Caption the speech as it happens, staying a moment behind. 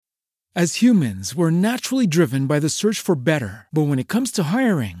As humans, we're naturally driven by the search for better. But when it comes to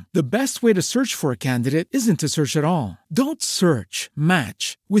hiring, the best way to search for a candidate isn't to search at all. Don't search,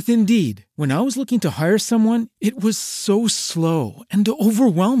 match with Indeed. When I was looking to hire someone, it was so slow and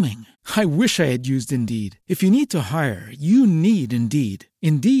overwhelming. I wish I had used Indeed. If you need to hire, you need Indeed.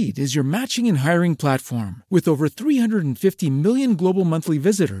 Indeed is your matching and hiring platform with over 350 million global monthly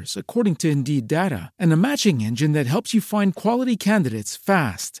visitors, according to Indeed data, and a matching engine that helps you find quality candidates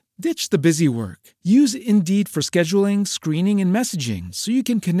fast. Ditch the busy work. Use Indeed for scheduling, screening, and messaging so you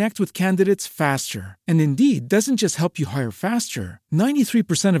can connect with candidates faster. And Indeed doesn't just help you hire faster.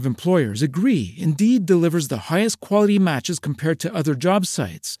 93% of employers agree Indeed delivers the highest quality matches compared to other job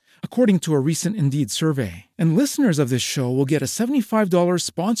sites, according to a recent Indeed survey. And listeners of this show will get a $75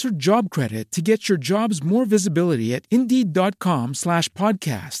 sponsored job credit to get your jobs more visibility at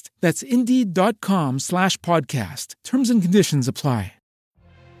Indeed.com/podcast. That's Indeed.com/podcast. Terms and conditions apply.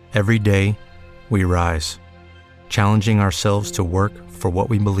 Every day, we rise, challenging ourselves to work for what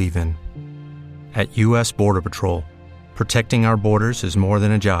we believe in. At U.S. Border Patrol, protecting our borders is more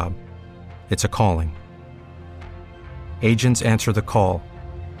than a job. It's a calling. Agents answer the call,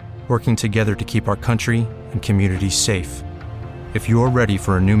 working together to keep our country and communities safe. If you're ready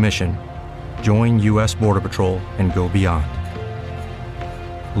for a new mission, join U.S. Border Patrol and go beyond.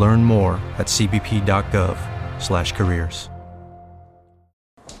 Learn more at cbp.gov/careers.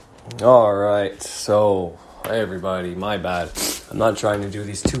 All right, so hey everybody, my bad. I'm not trying to do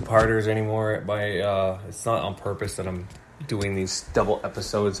these two-parters anymore. It's not on purpose that I'm doing these double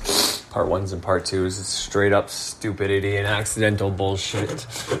episodes, part ones and part twos. It's straight up stupidity and accidental bullshit.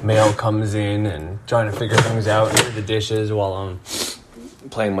 Mail comes in and trying to figure things out, do the dishes while I'm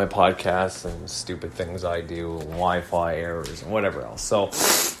playing my podcast and stupid things I do, and Wi-Fi errors and whatever else. So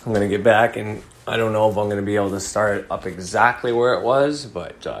I'm going to get back, and I don't know if I'm going to be able to start up exactly where it was,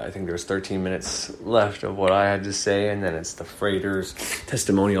 but I think there's 13 minutes left of what I had to say, and then it's the freighter's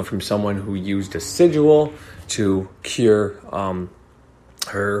testimonial from someone who used a sigil to cure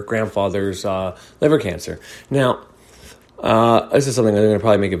her grandfather's liver cancer. Now, this is something I'm going to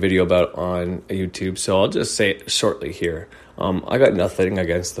probably make a video about on YouTube, so I'll just say it shortly here. I got nothing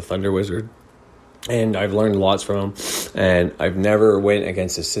against the Thunder Wizard, and I've learned lots from him, and I've never went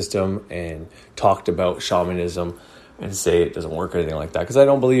against the system and talked about shamanism and say it doesn't work or anything like that, because I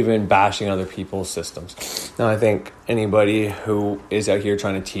don't believe in bashing other people's systems. Now, I think anybody who is out here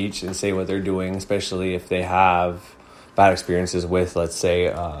trying to teach and say what they're doing, especially if they have bad experiences with, let's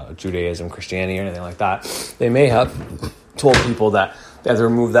say, Judaism, Christianity, or anything like that, they may have told people that they have to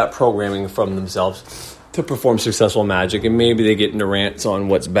remove that programming from themselves to perform successful magic, and maybe they get into rants on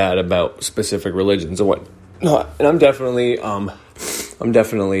what's bad about specific religions and what. No, and I'm definitely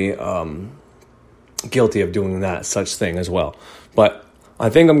guilty of doing that such thing as well. But I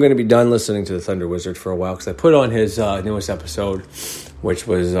think I'm going to be done listening to the Thunder Wizard for a while, because I put on his newest episode, which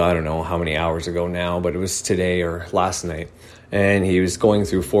was, I don't know how many hours ago now, but it was today or last night, and he was going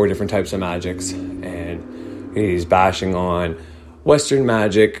through 4 different types of magics, and he's bashing on Western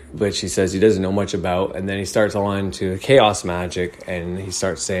magic, which he says he doesn't know much about, and then he starts on to chaos magic, and he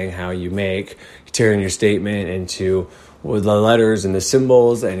starts saying how you tear in your statement into with the letters and the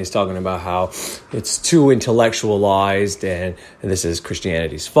symbols, and he's talking about how it's too intellectualized, and this is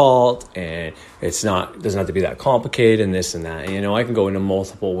Christianity's fault, and doesn't have to be that complicated, and this and that. And, I can go into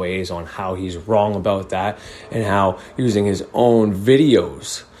multiple ways on how he's wrong about that, and how using his own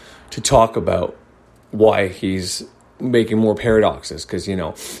videos to talk about why he's making more paradoxes, because he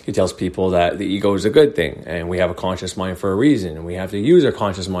tells people that the ego is a good thing, and we have a conscious mind for a reason, and we have to use our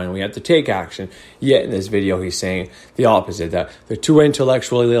conscious mind, and we have to take action. Yet in this video he's saying the opposite, that they're too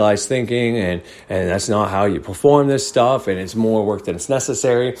intellectualized thinking, and that's not how you perform this stuff, and it's more work than it's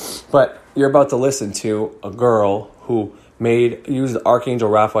necessary. But you're about to listen to a girl who used the Archangel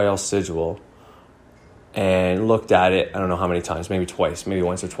Raphael's sigil and looked at it, I don't know how many times, maybe twice, maybe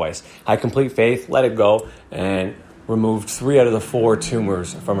once or twice, had complete faith, let it go, and removed 3 out of the 4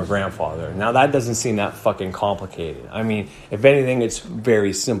 tumors from her grandfather. Now, that doesn't seem that fucking complicated. I mean, if anything, it's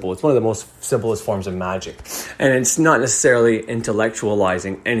very simple. It's one of the most simplest forms of magic. And it's not necessarily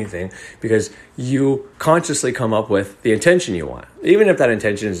intellectualizing anything, because you consciously come up with the intention you want. Even if that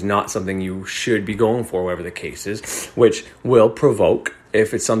intention is not something you should be going for, whatever the case is, which will provoke.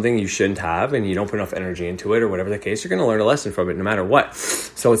 If it's something you shouldn't have and you don't put enough energy into it or whatever the case, you're going to learn a lesson from it no matter what.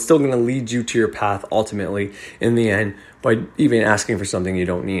 So it's still going to lead you to your path ultimately in the end by even asking for something you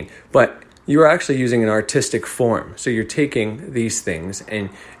don't need. But you're actually using an artistic form. So you're taking these things and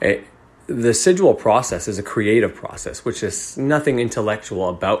the sigil process is a creative process, which is nothing intellectual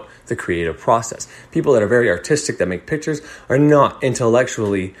about the creative process. People that are very artistic, that make pictures, are not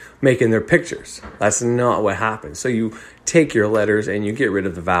intellectually making their pictures. That's not what happens. So you take your letters and you get rid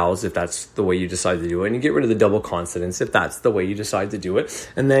of the vowels if that's the way you decide to do it, and you get rid of the double consonants if that's the way you decide to do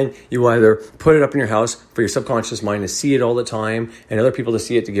it, and then you either put it up in your house for your subconscious mind to see it all the time and other people to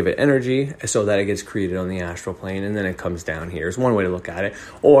see it to give it energy so that it gets created on the astral plane and then it comes down here is one way to look at it.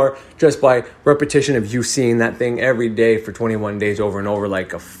 Or just by repetition of you seeing that thing every day for 21 days over and over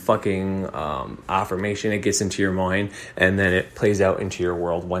like a fucking affirmation, it gets into your mind and then it plays out into your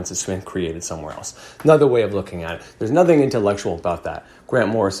world once it's been created somewhere else. Another way of looking at it. There's nothing intellectual about that. Grant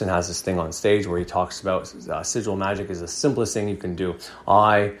Morrison has this thing on stage where he talks about sigil magic is the simplest thing you can do.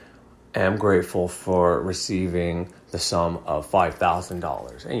 I am grateful for receiving the sum of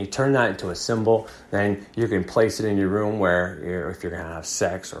 $5,000. And you turn that into a symbol, then you can place it in your room where if you're going to have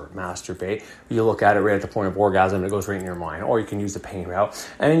sex or masturbate, you look at it right at the point of orgasm and it goes right in your mind. Or you can use the pain route.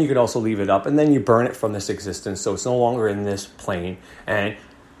 And you can also leave it up and then you burn it from this existence so it's no longer in this plane. And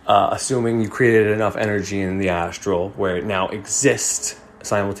assuming you created enough energy in the astral where it now exists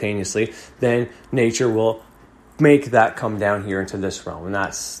simultaneously, then nature will make that come down here into this realm. And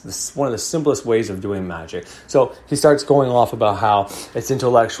that's one of the simplest ways of doing magic. So he starts going off about how it's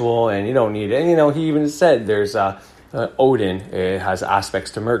intellectual and you don't need it. And, he even said there's Odin has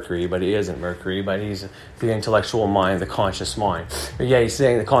aspects to Mercury, but he isn't Mercury, but he's the intellectual mind, the conscious mind. But yeah, he's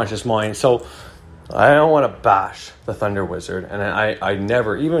saying the conscious mind. So I don't want to bash the Thunder Wizard, and I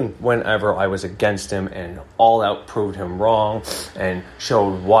never, even whenever I was against him and all out proved him wrong and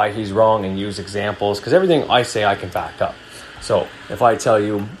showed why he's wrong and used examples, because everything I say I can back up. So if I tell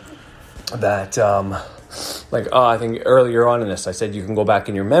you that, I think earlier on in this, I said you can go back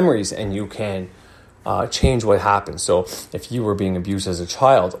in your memories and you can change what happened. So if you were being abused as a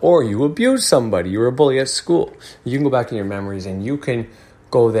child or you abused somebody, you were a bully at school, you can go back in your memories and you can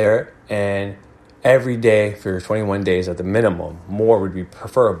go there and every day for 21 days at the minimum, more would be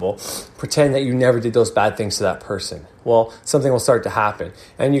preferable, pretend that you never did those bad things to that person. Well, something will start to happen.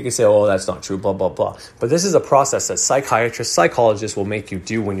 And you can say, oh, that's not true, blah, blah, blah. But this is a process that psychiatrists, psychologists will make you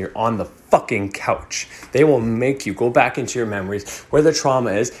do when you're on the fucking couch. They will make you go back into your memories where the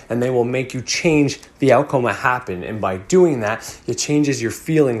trauma is, and they will make you change the outcome that happened. And by doing that, it changes your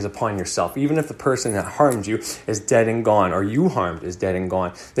feelings upon yourself. Even if the person that harmed you is dead and gone, or you harmed is dead and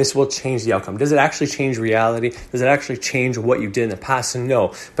gone, this will change the outcome. Does it actually change reality? Does it actually change what you did in the past?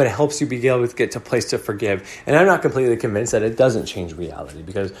 No, but it helps you be able to get to a place to forgive. And I'm not completely convinced that it doesn't change reality,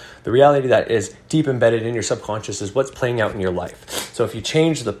 because the reality that is deep embedded in your subconscious is what's playing out in your life. So if you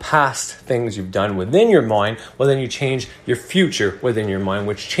change the past things you've done within your mind, well, then you change your future within your mind,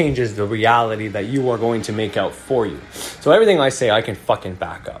 which changes the reality that you are going to make out for you. So everything I say, I can fucking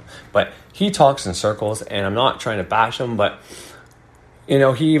back up. But he talks in circles, and I'm not trying to bash him, but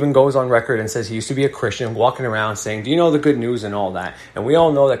he even goes on record and says he used to be a Christian, walking around saying, do you know the good news and all that? And we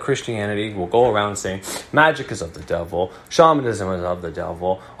all know that Christianity will go around saying magic is of the devil, shamanism is of the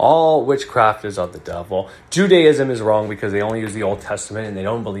devil, all witchcraft is of the devil, Judaism is wrong because they only use the Old Testament and they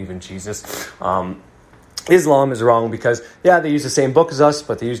don't believe in Jesus. Islam is wrong because, they use the same book as us,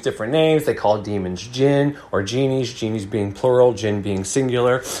 but they use different names. They call demons jinn or genies being plural, jinn being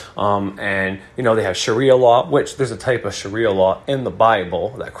singular. And they have Sharia law, which there's a type of Sharia law in the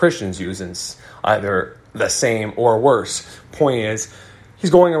Bible that Christians use, and it's either the same or worse. Point is, he's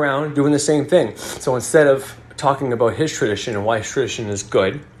going around doing the same thing. So instead of talking about his tradition and why his tradition is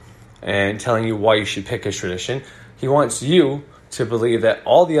good and telling you why you should pick his tradition, he wants you to believe that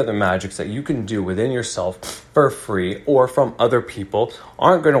all the other magics that you can do within yourself for free or from other people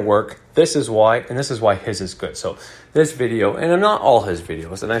aren't going to work. This is why, and this is why his is good. So this video, and not all his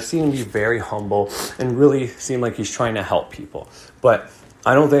videos, and I've seen him be very humble and really seem like he's trying to help people. But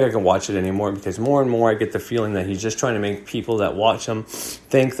I don't think I can watch it anymore, because more and more I get the feeling that he's just trying to make people that watch him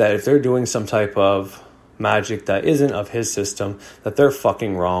think that if they're doing some type of magic that isn't of his system, that they're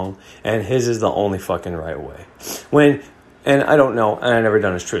fucking wrong, and his is the only fucking right way. And I don't know, and I've never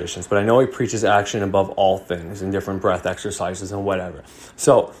done his traditions, but I know he preaches action above all things and different breath exercises and whatever.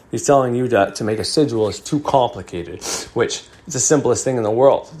 So he's telling you that to make a sigil is too complicated, which is the simplest thing in the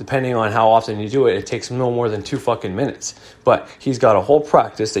world. Depending on how often you do it, it takes no more than 2 fucking minutes. But he's got a whole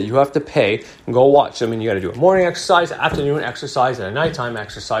practice that you have to pay and go watch him, and you got to do a morning exercise, afternoon exercise, and a nighttime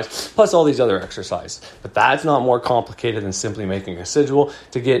exercise, plus all these other exercises. But that's not more complicated than simply making a sigil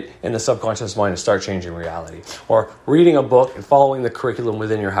to get in the subconscious mind and start changing reality. Or reading a book and following the curriculum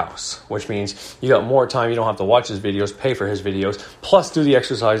within your house, which means you got more time. You don't have to watch his videos, pay for his videos, plus do the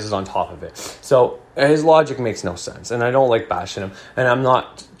exercises on top of it. So his logic makes no sense, and I don't like bashing him, and I'm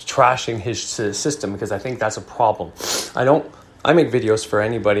not trashing his system, because I think that's a problem. I make videos for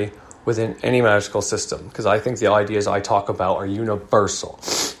anybody within any magical system, because I think the ideas I talk about are universal.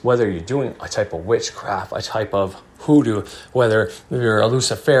 Whether you're doing a type of witchcraft, a type of hoodoo, whether you're a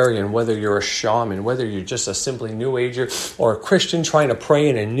Luciferian, whether you're a shaman, whether you're just a simply New Ager or a Christian trying to pray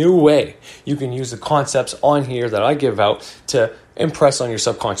in a new way, you can use the concepts on here that I give out to impress on your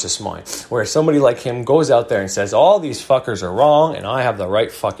subconscious mind. Where somebody like him goes out there and says, all these fuckers are wrong and I have the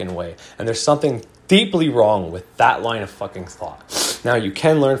right fucking way. And there's something deeply wrong with that line of fucking thought. Now, you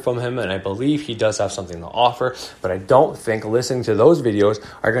can learn from him, and I believe he does have something to offer, but I don't think listening to those videos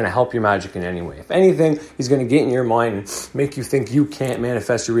are going to help your magic in any way. If anything, he's going to get in your mind and make you think you can't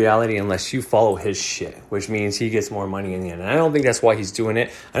manifest your reality unless you follow his shit, which means he gets more money in the end. And I don't think that's why he's doing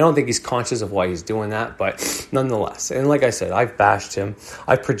it. I don't think he's conscious of why he's doing that, but nonetheless. And like I said, I've bashed him.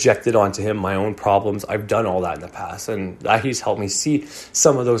 I've projected onto him my own problems. I've done all that in the past, and he's helped me see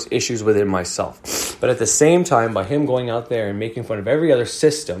some of those issues within myself. But at the same time, by him going out there and making fun of every other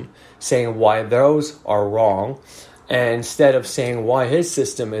system, saying why those are wrong, and instead of saying why his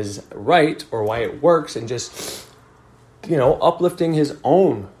system is right or why it works, and just, uplifting his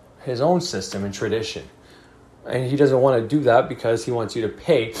own system and tradition. And he doesn't want to do that because he wants you to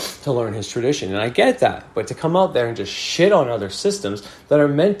pay to learn his tradition. And I get that. But to come out there and just shit on other systems that are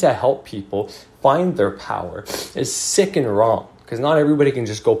meant to help people find their power is sick and wrong. Because not everybody can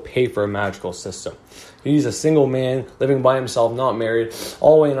just go pay for a magical system. He's a single man living by himself, not married,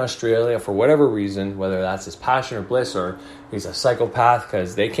 all the way in Australia for whatever reason, whether that's his passion or bliss, or he's a psychopath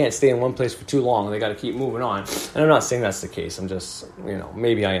because they can't stay in one place for too long and they got to keep moving on. And I'm not saying that's the case. I'm just,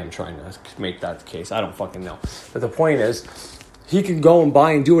 maybe I am trying to make that the case. I don't fucking know. But the point is, he can go and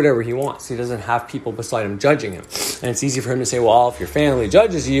buy and do whatever he wants. He doesn't have people beside him judging him. And it's easy for him to say, well, if your family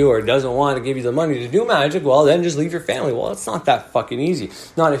judges you or doesn't want to give you the money to do magic, well, then just leave your family. Well, it's not that fucking easy.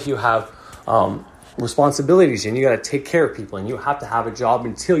 Not if you have responsibilities and you got to take care of people and you have to have a job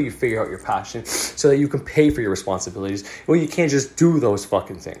until you figure out your passion so that you can pay for your responsibilities. Well, you can't just do those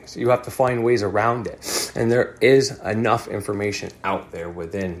fucking things. You have to find ways around it. And there is enough information out there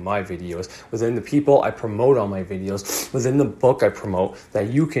within my videos, within the people I promote on my videos, within the book I promote,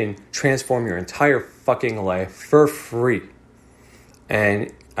 that you can transform your entire fucking life for free.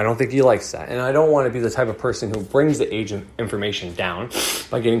 And I don't think he likes that. And I don't want to be the type of person who brings the age of information down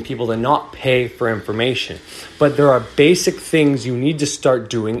by getting people to not pay for information. But there are basic things you need to start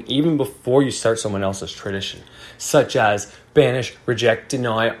doing even before you start someone else's tradition, such as banish, reject,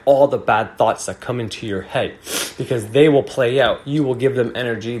 deny all the bad thoughts that come into your head, because they will play out. You will give them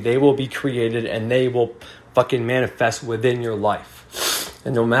energy, they will be created, and they will fucking manifest within your life.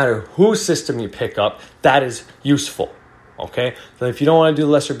 And no matter whose system you pick up, that is useful. Okay, so if you don't want to do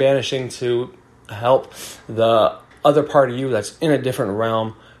lesser banishing to help the other part of you that's in a different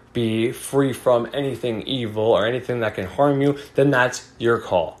realm be free from anything evil or anything that can harm you, then that's your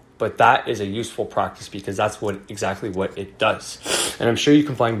call. But that is a useful practice because that's exactly what it does. And I'm sure you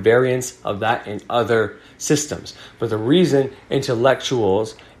can find variants of that in other systems. But the reason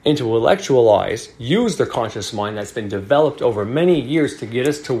intellectualize, use their conscious mind that's been developed over many years to get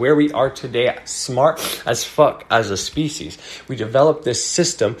us to where we are today, smart as fuck as a species. We developed this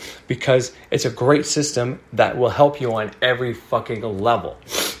system because it's a great system that will help you on every fucking level.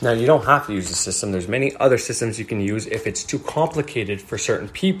 Now, you don't have to use the system. There's many other systems you can use if it's too complicated for certain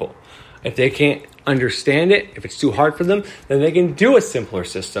people. If they can't understand it, if it's too hard for them, then they can do a simpler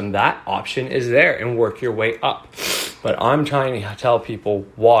system. That option is there and work your way up. But I'm trying to tell people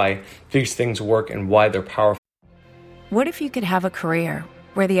why these things work and why they're powerful. What if you could have a career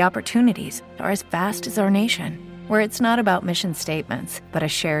where the opportunities are as vast as our nation, where it's not about mission statements, but a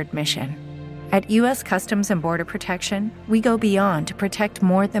shared mission? At U.S. Customs and Border Protection, we go beyond to protect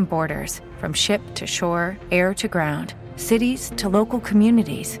more than borders, from ship to shore, air to ground. Cities to local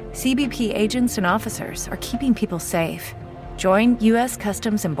communities, CBP agents and officers are keeping people safe. Join U.S.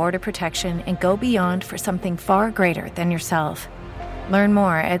 Customs and Border Protection and go beyond for something far greater than yourself. Learn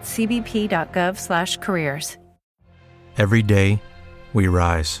more at cbp.gov/careers. Every day, we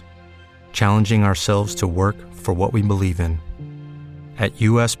rise, challenging ourselves to work for what we believe in. At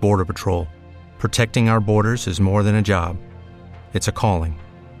U.S. Border Patrol, protecting our borders is more than a job. It's a calling.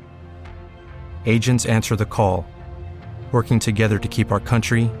 Agents answer the call, working together to keep our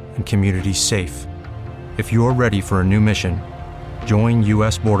country and communities safe. If you're ready for a new mission, join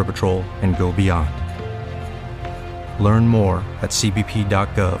U.S. Border Patrol and go beyond. Learn more at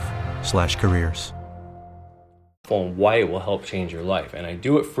cbp.gov/careers. And why it will help change your life. And I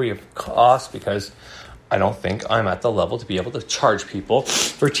do it free of cost because I don't think I'm at the level to be able to charge people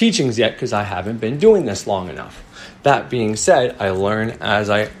for teachings yet, because I haven't been doing this long enough. That being said, I learn as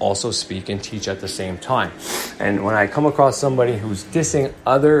I also speak and teach at the same time. And when I come across somebody who's dissing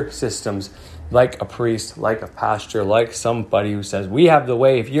other systems, like a priest, like a pastor, like somebody who says, we have the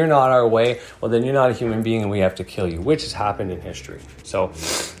way, if you're not our way, well, then you're not a human being and we have to kill you, which has happened in history. So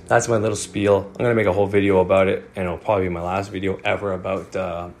that's my little spiel. I'm going to make a whole video about it, and it'll probably be my last video ever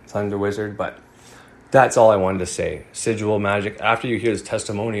about Thunder Wizard, but that's all I wanted to say. Sigil magic, after you hear this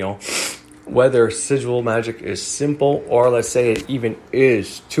testimonial, whether sigil magic is simple or let's say it even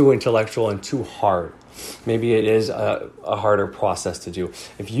is too intellectual and too hard, maybe it is a harder process to do.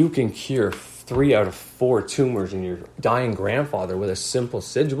 If you can cure 3 out of 4 tumors in your dying grandfather with a simple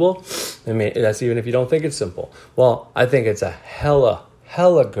sigil, I mean, that's even if you don't think it's simple. Well, I think it's a hella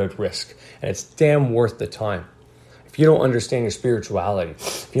good risk, and it's damn worth the time. If you don't understand your spirituality,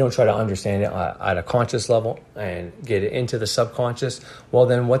 if you don't try to understand it at a conscious level and get it into the subconscious, well,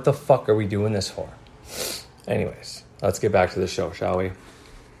 then what the fuck are we doing this for? Anyways, let's get back to the show, shall we?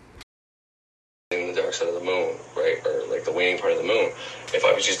 In the dark side of the moon, right, or like the waning part of the moon, if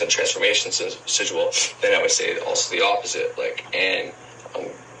I was using the transformation sigil, then I would say also the opposite, like, and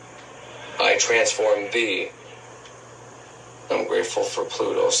I transformed thee. I'm grateful for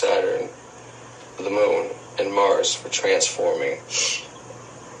Pluto, Saturn, the moon, and Mars for transforming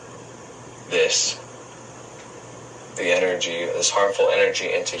the energy, this harmful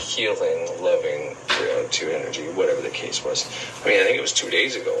energy, into healing, loving, gratitude energy, whatever the case was. I mean, I think it was 2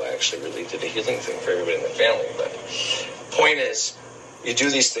 days ago I actually really did a healing thing for everybody in the family. But point is, you do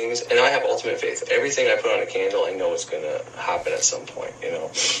these things, and I have ultimate faith. Everything I put on a candle, I know it's going to happen at some point,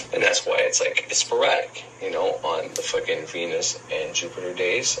 and that's why it's like, it's sporadic, on the fucking Venus and Jupiter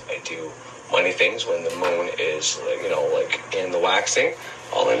days. I do money things. When the moon is, like in the waxing,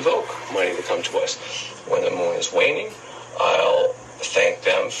 I'll invoke money to come to us. When the moon is waning, I'll thank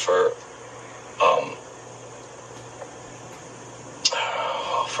them for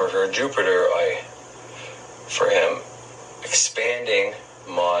her Jupiter, for him expanding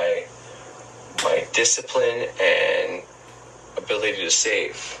my discipline and ability to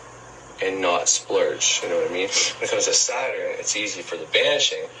save and not splurge, you know what I mean? When it comes to Saturn, it's easy for the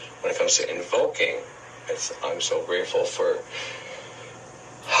banishing. When it comes to invoking, I'm so grateful for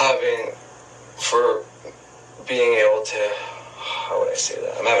being able to, how would I say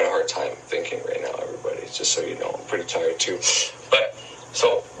that? I'm having a hard time thinking right now, everybody, just so you know. I'm pretty tired too. But,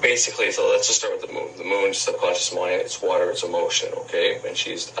 so basically, let's just start with the moon. The moon's subconscious mind, it's water, it's emotion, okay? And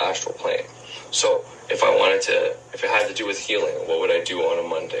she's astral plane. So if it had to do with healing, what would I do on a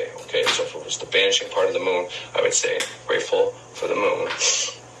Monday? Okay, so if it was the banishing part of the moon, I would say grateful for the moon,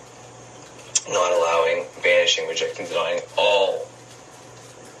 not allowing, banishing, rejecting, denying all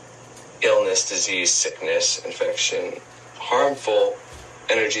illness, disease, sickness, infection, harmful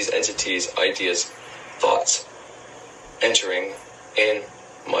energies, entities, ideas, thoughts entering in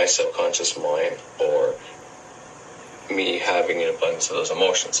my subconscious mind, or me having an abundance of those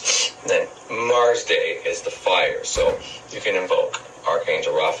emotions. And then Mars Day is the fire, so you can invoke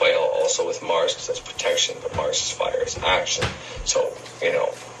Archangel Raphael also with Mars, because that's protection, but Mars is fire, it's action. So,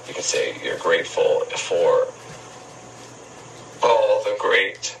 you could say you're grateful for all the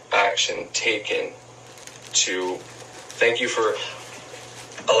great action taken to thank you for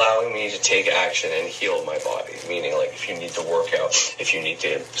allowing me to take action and heal my body. Meaning, like, if you need to work out, if you need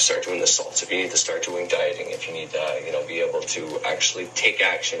to start doing the salts, if you need to start doing dieting, if you need to, be able to actually take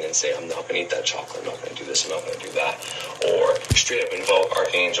action and say, I'm not going to eat that chocolate, I'm not going to do this, I'm not going to do that. Or straight up invoke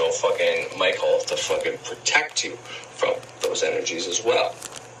Archangel fucking Michael to fucking protect you from those energies as well,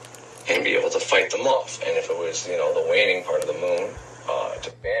 and be able to fight them off. And if it was, the waning part of the moon,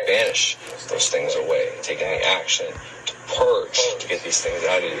 to banish those things away, take any action, to purge, to get these things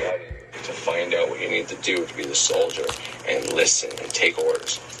out of you, to find out what you need to do to be the soldier and listen and take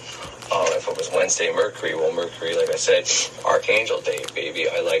orders. If it was Wednesday, Mercury, like I said, Archangel Day, baby.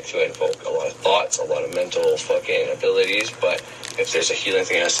 I like to invoke a lot of thoughts, a lot of mental fucking abilities, but if there's a healing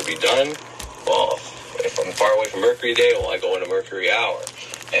thing that has to be done, well, if I'm far away from Mercury Day, well, I go into Mercury Hour,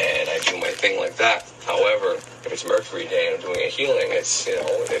 and I do my thing like that. However, if it's Mercury Day and I'm doing a healing, it's,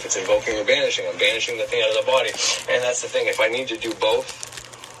 if it's invoking or banishing, I'm banishing the thing out of the body. And that's the thing, if I need to do both,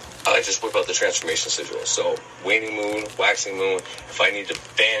 I just whip out the transformation sigil. So, waning moon, waxing moon, if I need to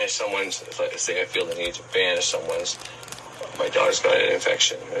banish someone's, if I say I feel the need to banish someone's, my daughter's got an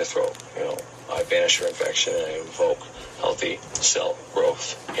infection in her throat, I banish her infection and I invoke healthy cell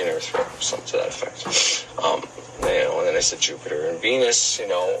growth in her throat, something to that effect. And then I said Jupiter and Venus,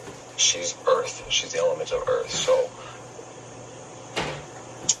 she's Earth. She's the element of Earth. So,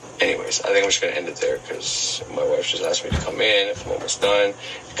 anyways, anyways, I think I'm just going to end it there because my wife just asked me to come in if I'm almost done.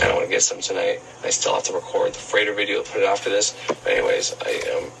 I kind of want to get some tonight. I still have to record the freighter video to put it after this. But anyways, I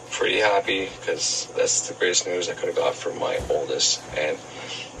am pretty happy because that's the greatest news I could have got for my oldest. And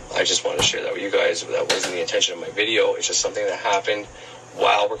I just want to share that with you guys. That wasn't the intention of my video. It's just something that happened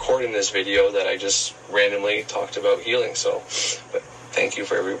while recording this video that I just randomly talked about healing. So, but thank you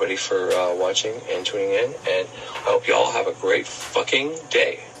for everybody for watching and tuning in. And I hope you all have a great fucking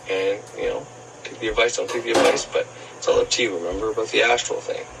day. And, you know, take the advice, don't take the advice, but it's all up to you. Remember about the astral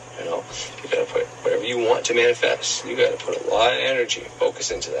thing. You know, you got to put whatever you want to manifest. You got to put a lot of energy,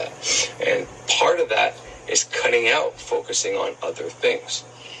 focus into that. And part of that is cutting out focusing on other things.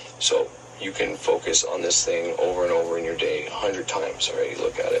 So you can focus on this thing over and over in your day 100 times, all right? You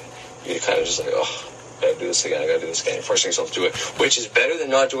look at it, you kind of just like, oh, I gotta do this again, You're forcing yourself to do it, which is better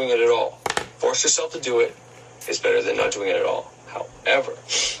than not doing it at all. Force yourself to do it is better than not doing it at all. However,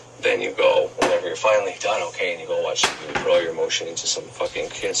 then you go, whenever you're finally done, okay, and you go watch, you put all your emotion into some fucking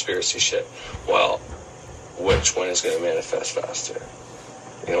conspiracy shit. Well, which one is going to manifest faster?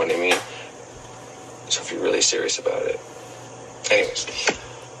 You know what I mean? So if you're really serious about it. Anyways,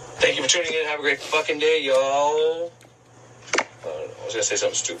 thank you for tuning in. Have a great fucking day, y'all. I was going to say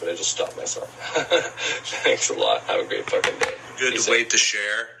something stupid. I just stopped myself. Thanks a lot. Have a great fucking day. Good to wait to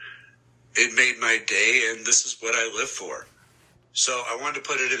share. It made my day, and this is what I live for. So I wanted to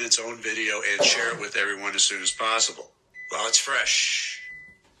put it in its own video and share it with everyone as soon as possible while it's fresh.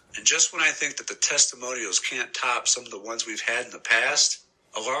 And just when I think that the testimonials can't top some of the ones we've had in the past,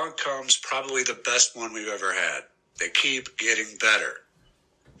 along comes probably the best one we've ever had. They keep getting better.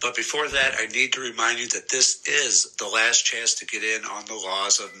 But before that, I need to remind you that this is the last chance to get in on the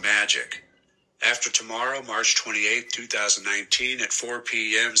laws of magic. After tomorrow, March 28th, 2019, at 4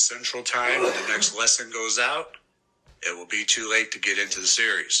 p.m. Central Time, when the next lesson goes out, it will be too late to get into the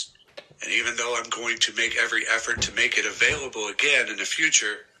series. And even though I'm going to make every effort to make it available again in the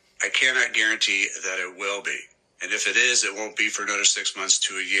future, I cannot guarantee that it will be. And if it is, it won't be for another 6 months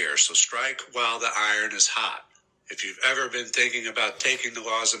to a year. So strike while the iron is hot. If you've ever been thinking about taking the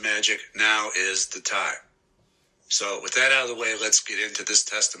laws of magic, now is the time. So with that out of the way, let's get into this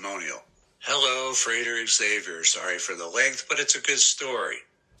testimonial. Hello, Freighter Xavier. Sorry for the length, but it's a good story.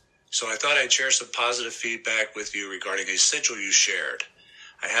 So I thought I'd share some positive feedback with you regarding a sigil you shared.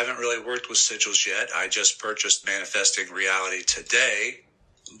 I haven't really worked with sigils yet. I just purchased Manifesting Reality today.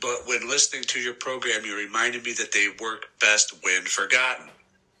 But when listening to your program, you reminded me that they work best when forgotten.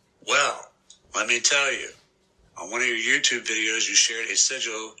 Well, let me tell you. On one of your YouTube videos, you shared a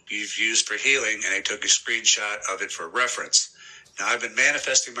sigil you've used for healing, and I took a screenshot of it for reference. Now, I've been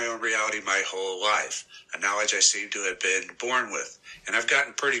manifesting my own reality my whole life, a knowledge I seem to have been born with. And I've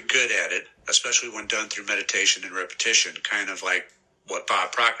gotten pretty good at it, especially when done through meditation and repetition, kind of like what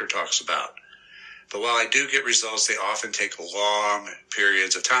Bob Proctor talks about. But while I do get results, they often take long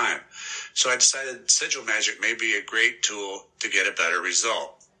periods of time. So I decided sigil magic may be a great tool to get a better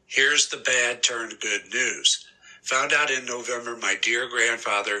result. Here's the bad turned good news. Found out in November, my dear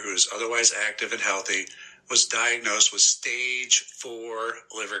grandfather, who is otherwise active and healthy, was diagnosed with stage 4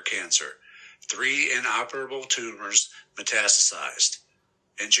 liver cancer. 3 inoperable tumors metastasized.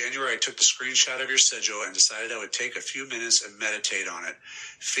 In January, I took the screenshot of your sigil and decided I would take a few minutes and meditate on it,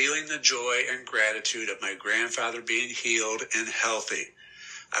 feeling the joy and gratitude of my grandfather being healed and healthy.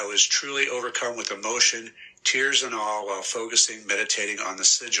 I was truly overcome with emotion, tears and all, while focusing, meditating on the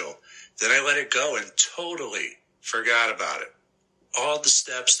sigil. Then I let it go and totally forgot about it. All the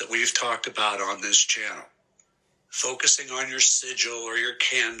steps that we've talked about on this channel. Focusing on your sigil or your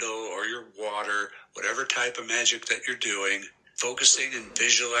candle or your water, whatever type of magic that you're doing, focusing and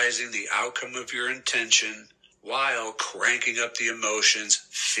visualizing the outcome of your intention while cranking up the emotions,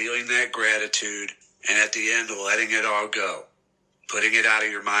 feeling that gratitude, and at the end, letting it all go. Putting it out of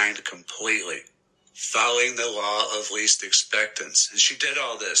your mind completely. Following the law of least expectance. And she did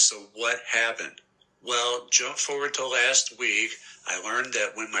all this, so what happened? Well, jump forward to last week, I learned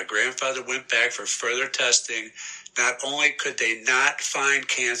that when my grandfather went back for further testing, not only could they not find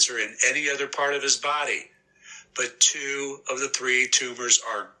cancer in any other part of his body, but 2 of the 3 tumors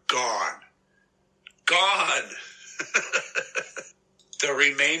are gone. Gone! The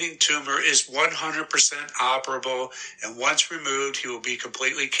remaining tumor is 100% operable, and once removed, he will be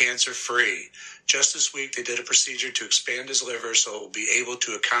completely cancer-free. Just this week, they did a procedure to expand his liver so it will be able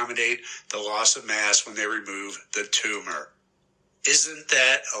to accommodate the loss of mass when they remove the tumor. Isn't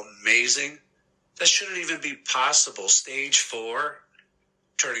that amazing? That shouldn't even be possible. Stage 4,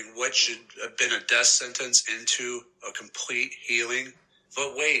 turning what should have been a death sentence into a complete healing.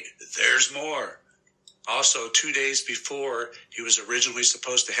 But wait, there's more. Also, 2 days before he was originally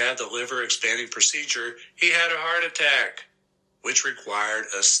supposed to have the liver expanding procedure, he had a heart attack, which required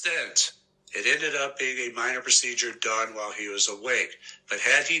a stent. It ended up being a minor procedure done while he was awake. But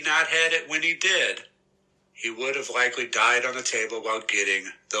had he not had it when he did, he would have likely died on the table while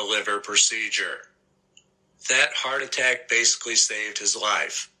getting the liver procedure. That heart attack basically saved his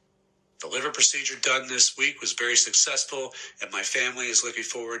life. The liver procedure done this week was very successful, and my family is looking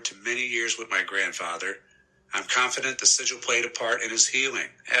forward to many years with my grandfather. I'm confident the sigil played a part in his healing.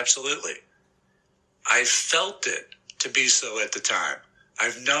 Absolutely. I felt it to be so at the time.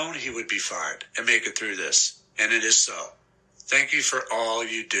 I've known he would be fine and make it through this, and it is so. Thank you for all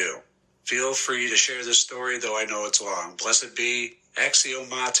you do. Feel free to share this story, though I know it's long. Blessed be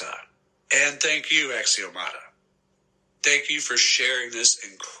Axiomata. And thank you, Axiomata. Thank you for sharing this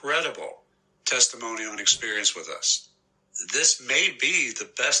incredible testimonial and experience with us. This may be the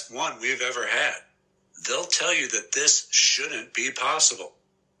best one we've ever had. They'll tell you that this shouldn't be possible.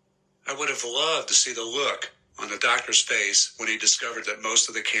 I would have loved to see the look on the doctor's face when he discovered that most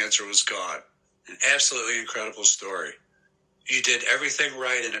of the cancer was gone. An absolutely incredible story. You did everything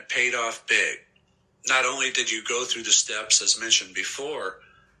right and it paid off big. Not only did you go through the steps as mentioned before,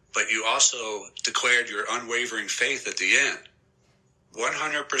 but you also declared your unwavering faith at the end.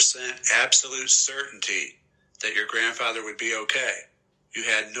 100% absolute certainty that your grandfather would be okay. You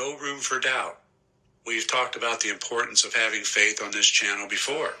had no room for doubt. We've talked about the importance of having faith on this channel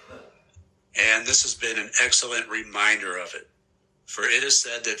before, and this has been an excellent reminder of it. For it is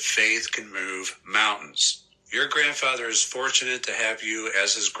said that faith can move mountains. Your grandfather is fortunate to have you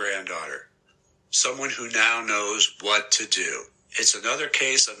as his granddaughter, someone who now knows what to do. It's another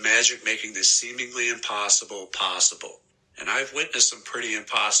case of magic making the seemingly impossible possible. And I've witnessed some pretty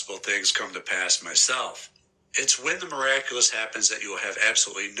impossible things come to pass myself. It's when the miraculous happens that you will have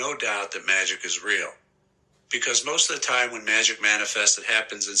absolutely no doubt that magic is real. Because most of the time when magic manifests, it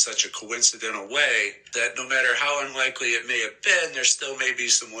happens in such a coincidental way that no matter how unlikely it may have been, there still may be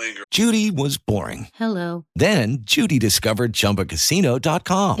some lingering. Judy was boring. Hello. Then Judy discovered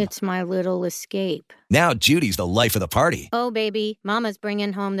ChumbaCasino.com. It's my little escape. Now Judy's the life of the party. Oh, baby, mama's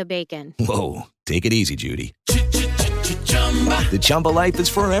bringing home the bacon. Whoa, take it easy, Judy. The Chumba life is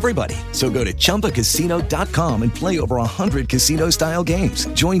for everybody. So go to ChumbaCasino.com and play over 100 casino-style games.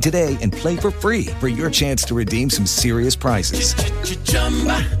 Join today and play for free for your chance to redeem some serious prizes.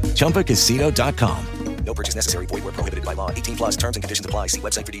 ChumbaCasino.com. No purchase necessary. Void where prohibited by law. 18+ terms and conditions apply. See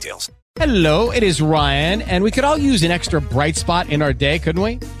website for details. Hello, it is Ryan, and we could all use an extra bright spot in our day, couldn't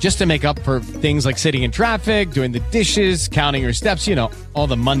we? Just to make up for things like sitting in traffic, doing the dishes, counting your steps, you know, all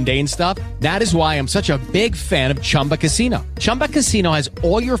the mundane stuff. That is why I'm such a big fan of Chumba Casino. Chumba Casino has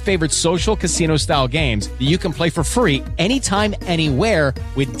all your favorite social casino-style games that you can play for free anytime, anywhere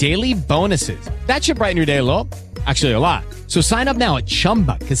with daily bonuses. That should brighten your day a little. Actually, a lot. So sign up now at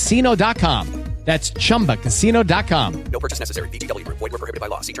ChumbaCasino.com. That's ChumbaCasino.com. No purchase necessary. VGW Group. Void where prohibited by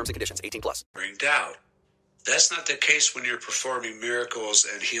law. See terms and conditions. 18+. Bring doubt. That's not the case when you're performing miracles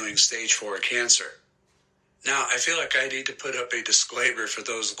and healing stage 4 cancer. Now, I feel like I need to put up a disclaimer for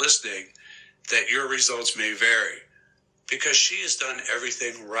those listening that your results may vary, because she has done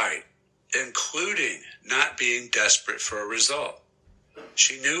everything right, including not being desperate for a result.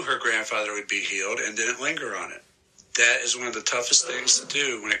 She knew her grandfather would be healed and didn't linger on it. That is one of the toughest things to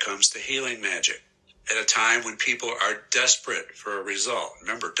do when it comes to healing magic, at a time when people are desperate for a result.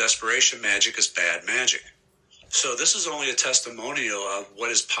 Remember, desperation magic is bad magic. So this is only a testimonial of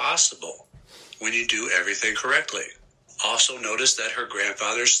what is possible when you do everything correctly. Also notice that her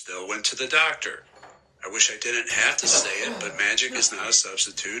grandfather still went to the doctor. I wish I didn't have to say it, but magic is not a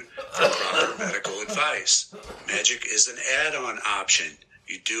substitute for proper medical advice. Magic is an add-on option.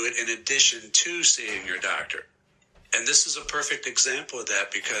 You do it in addition to seeing your doctor. And this is a perfect example of that,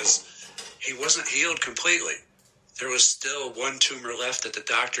 because he wasn't healed completely. There was still one tumor left that the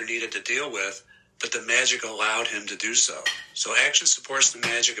doctor needed to deal with, but the magic allowed him to do so. So action supports the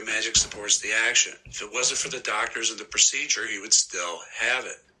magic, and magic supports the action. If it wasn't for the doctors and the procedure, he would still have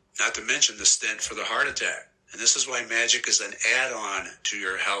it. Not to mention the stent for the heart attack. And this is why magic is an add-on to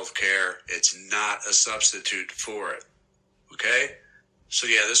your health care. It's not a substitute for it. Okay? So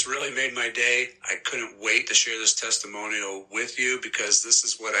yeah, this really made my day. I couldn't wait to share this testimonial with you, because this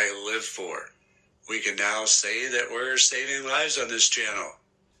is what I live for. We can now say that we're saving lives on this channel.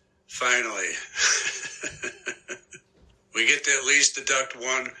 Finally. We get to at least deduct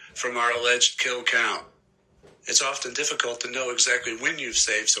one from our alleged kill count. It's often difficult to know exactly when you've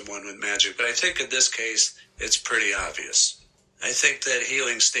saved someone with magic, but I think in this case, it's pretty obvious. I think that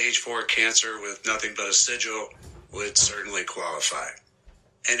healing stage 4 cancer with nothing but a sigil would certainly qualify.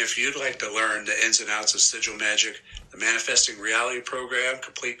 And if you'd like to learn the ins and outs of sigil magic, the Manifesting Reality Program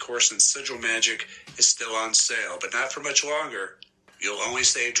complete course in sigil magic is still on sale, but not for much longer. You'll only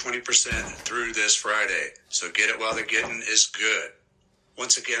save 20% through this Friday, so get it while the getting is good.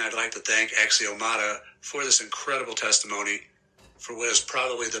 Once again, I'd like to thank Axiomata for this incredible testimony, for what is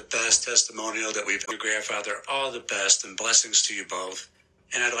probably the best testimonial that we've. Your grandfather, all the best and blessings to you both.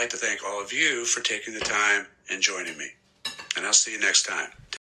 And I'd like to thank all of you for taking the time and joining me. And I'll see you next time.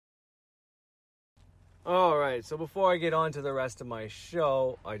 All right, so before I get on to the rest of my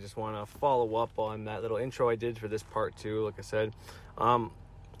show, I just want to follow up on that little intro I did for this part 2, like I said.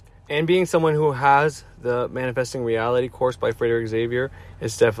 And being someone who has the Manifesting Reality course by Frederick Xavier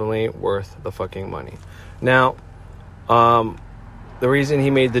is definitely worth the fucking money. Now, the reason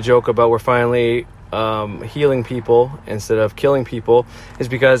he made the joke about we're finally healing people instead of killing people is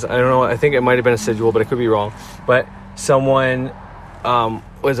because, I don't know, I think it might have been a sigil, but I could be wrong. But someone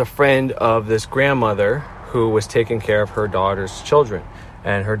was a friend of this grandmother who was taking care of her daughter's children.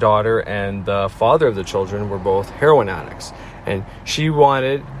 And her daughter and the father of the children were both heroin addicts. And she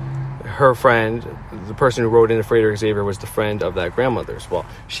wanted her friend, the person who wrote into Frederick Xavier was the friend of that grandmother's. Well,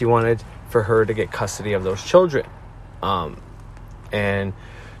 she wanted for her to get custody of those children. And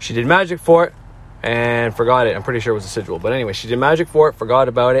she did magic for it and forgot it. I'm pretty sure it was a sigil. But anyway, she did magic for it, forgot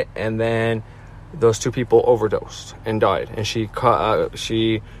about it, and then those two people overdosed and died. And she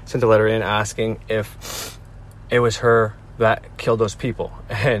sent a letter in asking if it was her that killed those people.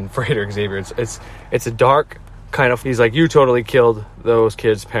 And Frederick Xavier, it's a dark kind of, he's like, you totally killed those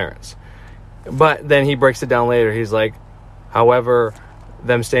kids' parents. But then he breaks it down later. He's like, however,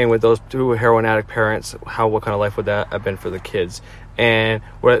 them staying with those two heroin addict parents, what kind of life would that have been for the kids? And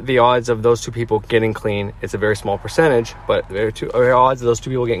what the odds of those two people getting clean, it's a very small percentage, but the odds of those two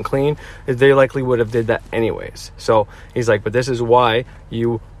people getting clean, they likely would have did that anyways. So he's like, but this is why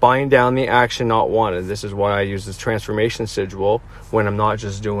you bind down the action not wanted. This is why I use this transformation sigil when I'm not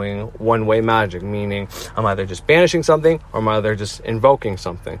just doing one-way magic, meaning I'm either just banishing something or I'm either just invoking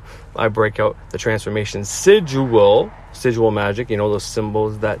something. I break out the transformation sigil magic, you know, those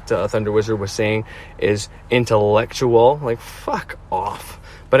symbols that Thunder Wizard was saying is intellectual, like fuck off.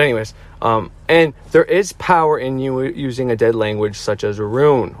 But anyways, and there is power in you using a dead language such as a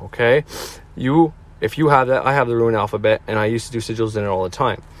rune, okay? If you have that, I have the rune alphabet, and I used to do sigils in it all the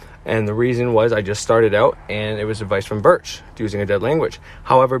time. And the reason was I just started out, and it was advice from Birch, using a dead language.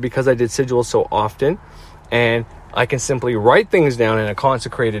 However, because I did sigils so often, and I can simply write things down in a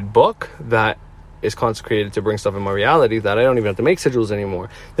consecrated book that is consecrated to bring stuff in my reality, that I don't even have to make sigils anymore.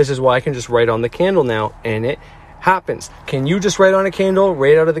 This is why I can just write on the candle now, and it happens. Can you just write on a candle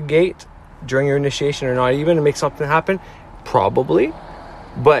right out of the gate during your initiation or not even to make something happen? Probably.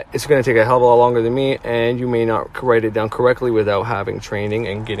 But it's going to take a hell of a lot longer than me, and you may not write it down correctly without having training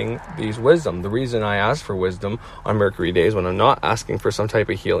and getting these wisdom. The reason I ask for wisdom on Mercury days when I'm not asking for some type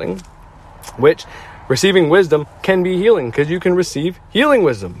of healing, which receiving wisdom can be healing because you can receive healing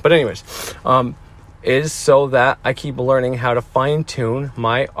wisdom. But anyways, is so that I keep learning how to fine-tune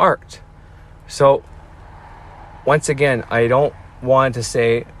my art. So once again, I don't want to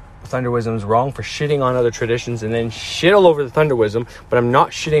say Thunder Wisdom is wrong for shitting on other traditions and then shit all over the Thunder Wisdom, but I'm not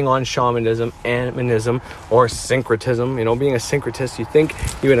shitting on shamanism, animism, or syncretism. You know, being a syncretist, you think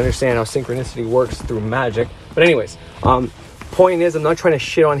you would understand how synchronicity works through magic. But anyways, point is, I'm not trying to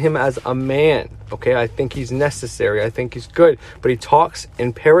shit on him as a man, okay? I think he's necessary. I think he's good, but he talks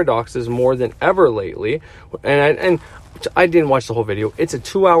in paradoxes more than ever lately. And I didn't watch the whole video. It's a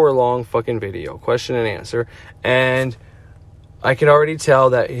 2-hour long fucking video, question and answer, and I can already tell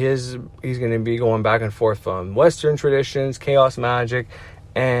that he's going to be going back and forth from Western traditions, chaos magic,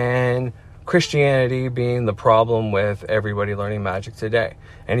 and Christianity being the problem with everybody learning magic today.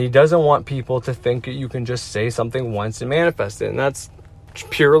 And he doesn't want people to think that you can just say something once and manifest it. And that's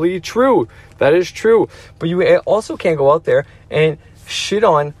purely true. That is true. But you also can't go out there and shit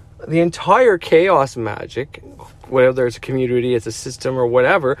on the entire chaos magic, whether it's a community, it's a system, or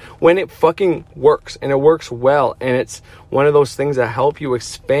whatever, when it fucking works, and it works well, and it's one of those things that help you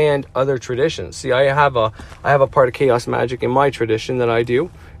expand other traditions. See, I have a part of chaos magic in my tradition that I do,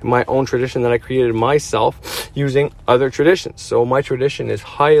 in my own tradition that I created myself, using other traditions. So my tradition is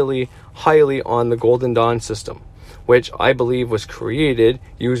highly, highly on the Golden Dawn system, which I believe was created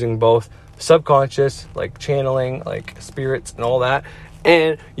using both subconscious, like channeling, like spirits and all that,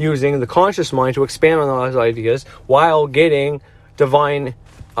 and using the conscious mind to expand on those ideas while getting divine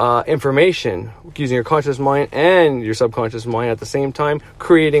information, using your conscious mind and your subconscious mind at the same time,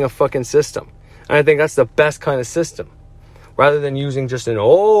 creating a fucking system. And I think that's the best kind of system. rather than using just an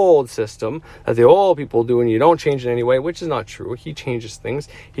old system that the old people do and you don't change it anyway, which is not true. He changes things.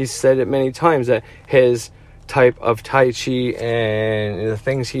 He's said it many times that his type of Tai Chi and the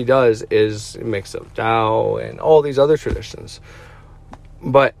things he does is a mix of Tao and all these other traditions.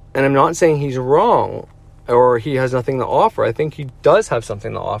 And I'm not saying he's wrong or he has nothing to offer. I think he does have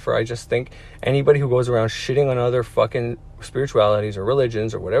something to offer. I just think anybody who goes around shitting on other fucking spiritualities or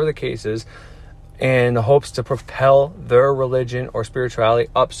religions or whatever the case is, in the hopes to propel their religion or spirituality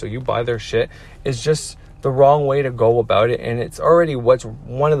up so you buy their shit, is just the wrong way to go about it. And it's already what's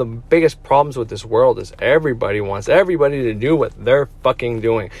one of the biggest problems with this world is everybody wants everybody to do what they're fucking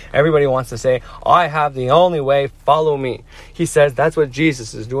doing. Everybody wants to say, I have the only way, follow me. He says that's what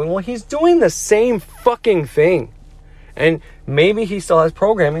Jesus is doing. Well, he's doing the same fucking thing. And maybe he still has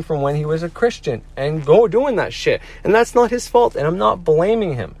programming from when he was a Christian and doing that shit. And that's not his fault. And I'm not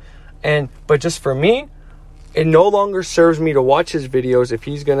blaming him. But just for me, it no longer serves me to watch his videos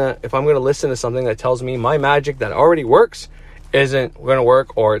if I'm gonna listen to something that tells me my magic that already works isn't gonna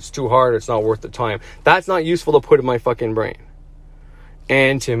work, or it's too hard, or it's not worth the time. That's not useful to put in my fucking brain.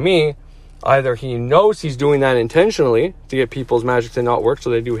 And to me, either he knows he's doing that intentionally to get people's magic to not work so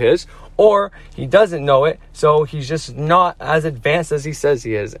they do his, or he doesn't know it, so he's just not as advanced as he says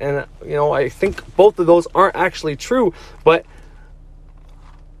he is. And I think both of those aren't actually true, but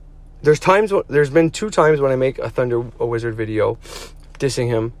there's been 2 times when I make a Wizard video dissing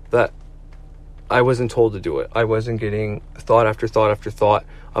him that I wasn't told to do it. I wasn't getting thought after thought after thought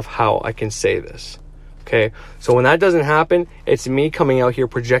of how I can say this. Okay? So when that doesn't happen, it's me coming out here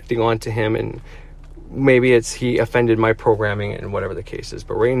projecting onto him, and maybe he offended my programming and whatever the case is.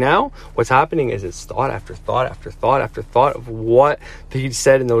 But right now, what's happening is it's thought after thought after thought after thought of what he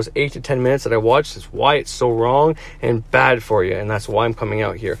said in those 8 to 10 minutes that I watched is why it's so wrong and bad for you. And that's why I'm coming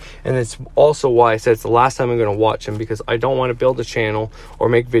out here. And it's also why I said it's the last time I'm going to watch him, because I don't want to build a channel or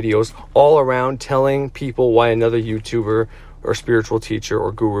make videos all around telling people why another YouTuber or spiritual teacher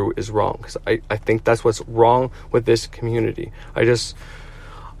or guru is wrong. Because I think that's what's wrong with this community.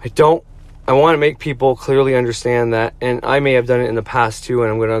 I want to make people clearly understand that, and I may have done it in the past too,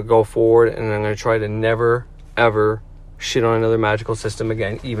 and I'm going to go forward and I'm going to try to never, ever shit on another magical system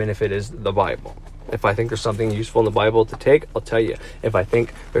again, even if it is the Bible. If I think there's something useful in the Bible to take, I'll tell you. If I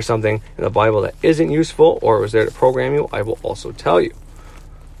think there's something in the Bible that isn't useful or was there to program you, I will also tell you.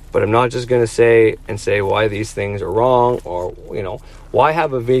 But I'm not just going to say why these things are wrong, or, why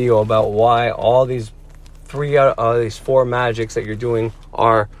have a video about why all these 3 out of these 4 magics that you're doing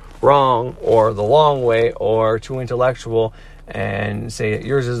are wrong or the long way or too intellectual, and say that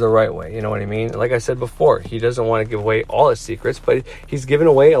yours is the right way. You know what I mean? Like I said before, he doesn't want to give away all his secrets, but he's given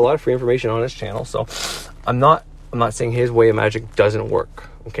away a lot of free information on his channel. So I'm not saying his way of magic doesn't work.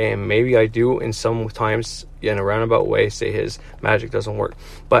 Okay, and maybe I do in some times in a roundabout way say his magic doesn't work.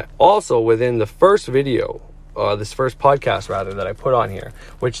 But also within the first video, this first podcast rather, that I put on here,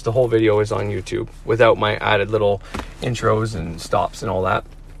 which the whole video is on YouTube without my added little intros and stops and all that,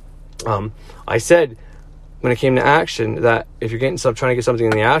 I said when it came to action that if you're trying to get something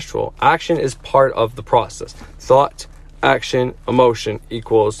in the astral, action is part of the process. Thought, action, emotion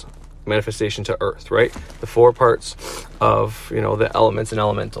equals manifestation to earth, right? The 4 parts of, the elements and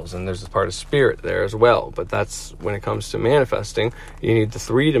elementals, and there's a part of spirit there as well. But that's when it comes to manifesting, you need the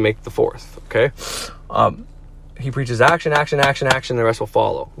 3 to make the 4th, okay? He preaches action, action, action, action, the rest will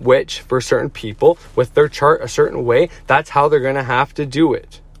follow, which for certain people with their chart a certain way, that's how they're going to have to do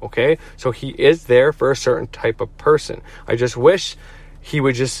it. Okay, so he is there for a certain type of person. I just wish he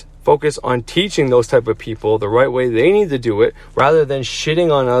would just focus on teaching those type of people the right way they need to do it, rather than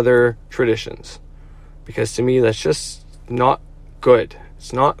shitting on other traditions. Because to me, that's just not good.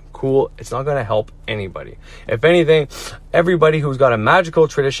 It's not cool. It's not going to help anybody. If anything, everybody who's got a magical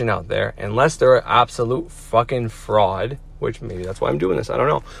tradition out there, unless they're an absolute fucking fraud, which maybe that's why I'm doing this, I don't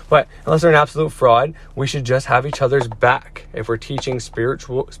know. But unless they're an absolute fraud, we should just have each other's back. If we're teaching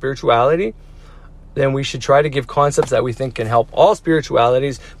spirituality, then we should try to give concepts that we think can help all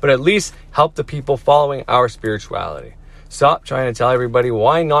spiritualities, but at least help the people following our spirituality. Stop trying to tell everybody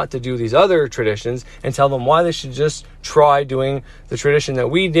why not to do these other traditions, and tell them why they should just try doing the tradition that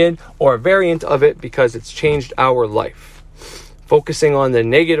we did or a variant of it because it's changed our life. Focusing on the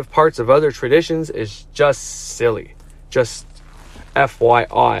negative parts of other traditions is just silly. Just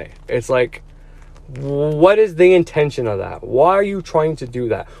FYI. It's like, what is the intention of that? Why are you trying to do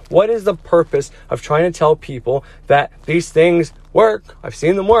that? What is the purpose of trying to tell people that these things work? I've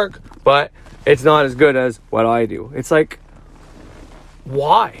seen them work, but it's not as good as what I do. It's like,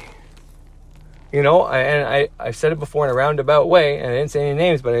 why? You know, I said it before in a roundabout way, and I didn't say any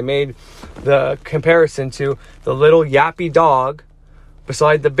names, but I made the comparison to the little yappy dog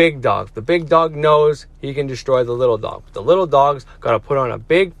beside the big dog. The big dog knows he can destroy the little dog. The little dog's got to put on a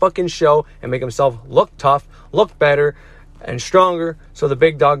big fucking show and make himself look tough, look better, and stronger, so the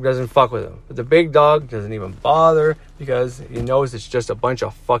big dog doesn't fuck with him. But the big dog doesn't even bother because he knows it's just a bunch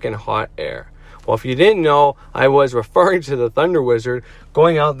of fucking hot air. Well, if you didn't know, I was referring to the Thunder Wizard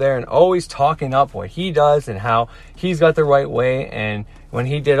going out there and always talking up what he does and how he's got the right way. And when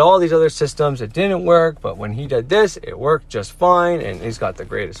he did all these other systems, it didn't work. But when he did this, it worked just fine. And he's got the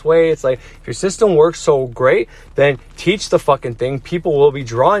greatest way. It's like, if your system works so great, then teach the fucking thing. People will be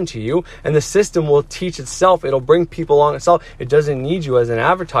drawn to you. And the system will teach itself. It'll bring people along itself. It doesn't need you as an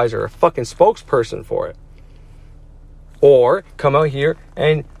advertiser or a fucking spokesperson for it. Or come out here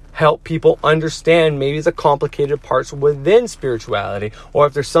and help people understand maybe the complicated parts within spirituality, or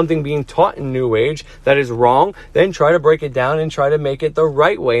if there's something being taught in New Age that is wrong, then try to break it down and try to make it the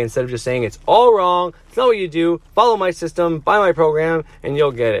right way instead of just saying it's all wrong, it's not what you do, follow my system, buy my program, and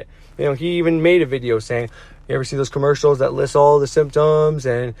you'll get it. You know, he even made a video saying, you ever see those commercials that list all the symptoms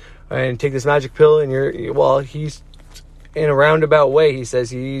and take this magic pill and he's in a roundabout way, he says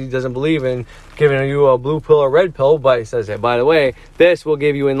he doesn't believe in giving you a blue pill or red pill, but he says, hey, by the way, this will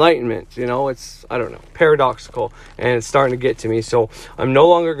give you enlightenment. You know, it's, I don't know, paradoxical, and it's starting to get to me. So I'm no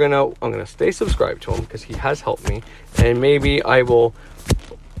longer I'm gonna stay subscribed to him because he has helped me, and maybe I will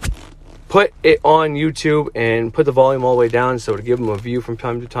put it on YouTube and put the volume all the way down so to give him a view from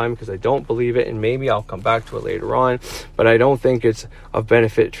time to time, because I don't believe it, and maybe I'll come back to it later on, but I don't think it's of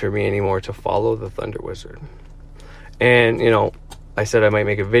benefit for me anymore to follow the Thunder Wizard. And, you know, I said I might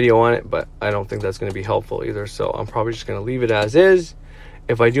make a video on it, but I don't think that's going to be helpful either. So I'm probably just going to leave it as is.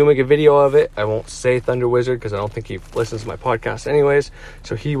 If I do make a video of it, I won't say Thunder Wizard because I don't think he listens to my podcast anyways.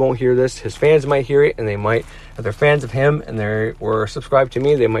 So he won't hear this. His fans might hear it, and they might, if they're fans of him and they were subscribed to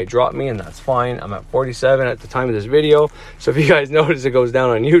me, they might drop me, and that's fine. I'm at 47 at the time of this video. So if you guys notice it goes down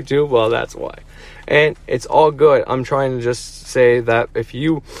on YouTube, well, that's why. And it's all good. I'm trying to just say that if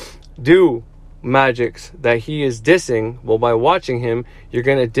you do magics that he is dissing, well, by watching him, you're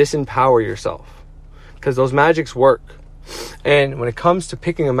going to disempower yourself because those magics work. And when it comes to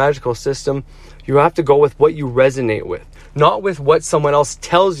picking a magical system, you have to go with what you resonate with, not with what someone else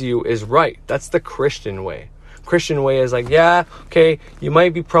tells you is right. That's the Christian way. Christian way is like, yeah, okay, you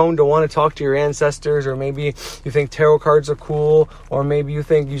might be prone to want to talk to your ancestors, or maybe you think tarot cards are cool, or maybe you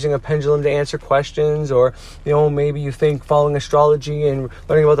think using a pendulum to answer questions, or, you know, maybe you think following astrology and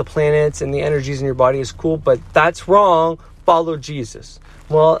learning about the planets and the energies in your body is cool, but that's wrong. Follow Jesus.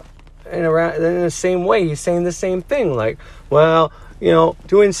 Well, in the same way, he's saying the same thing, like, well, you know,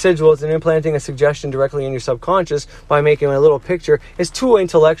 doing sigils and implanting a suggestion directly in your subconscious by making a little picture is too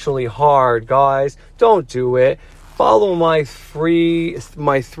intellectually hard, guys. Don't do it. Follow my three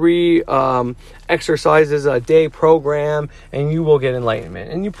exercises a day program, and you will get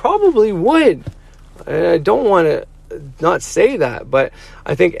enlightenment. And you probably would. I don't want to not say that, but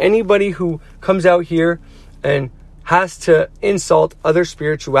I think anybody who comes out here and has to insult other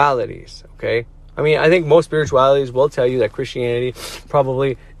spiritualities, okay? I mean, I think most spiritualities will tell you that Christianity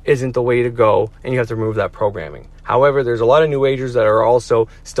probably isn't the way to go, and you have to remove that programming. However, there's a lot of New Agers that are also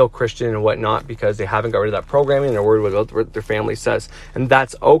still Christian and whatnot because they haven't got rid of that programming and they're worried about what their family says. And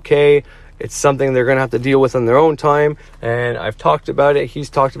that's okay. It's something they're going to have to deal with on their own time. And I've talked about it. He's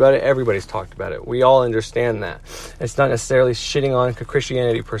talked about it. Everybody's talked about it. We all understand that. It's not necessarily shitting on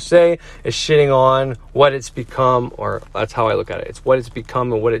Christianity per se. It's shitting on what it's become, or that's how I look at it. It's what it's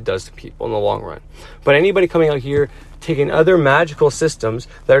become and what it does to people in the long run. But anybody coming out here taking other magical systems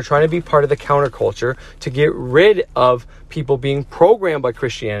that are trying to be part of the counterculture to get rid of people being programmed by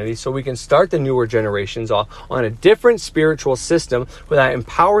Christianity so we can start the newer generations off on a different spiritual system that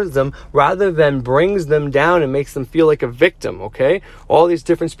empowers them rather than brings them down and makes them feel like a victim, okay? All these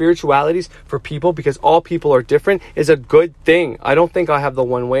different spiritualities for people, because all people are different, is a good thing. I don't think I have the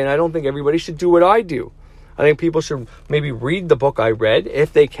one way, and I don't think everybody should do what I do. I think people should maybe read the book I read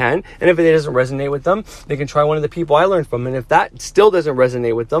if they can. And if it doesn't resonate with them, they can try one of the people I learned from. And if that still doesn't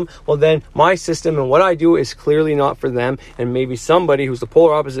resonate with them, well, then my system and what I do is clearly not for them. And maybe somebody who's the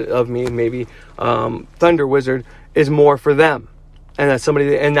polar opposite of me, maybe Thunder Wizard, is more for them. And that's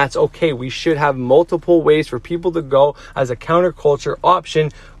somebody, and that's okay. We should have multiple ways for people to go as a counterculture option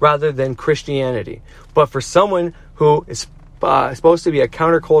rather than Christianity. But for someone who is supposed to be a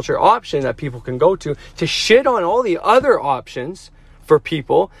counterculture option that people can go to shit on all the other options for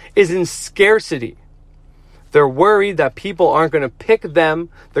people is in scarcity. They're worried that people aren't going to pick them.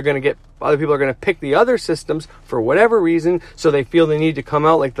 Other people are going to pick the other systems for whatever reason, so they feel the need to come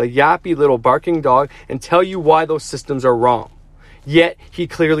out like the yappy little barking dog and tell you why those systems are wrong. Yet, he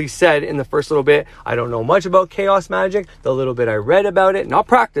clearly said in the first little bit, I don't know much about chaos magic. The little bit I read about it, not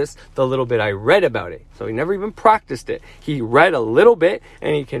practice, the little bit I read about it. So he never even practiced it. He read a little bit,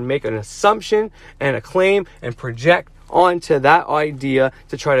 and he can make an assumption and a claim and project onto that idea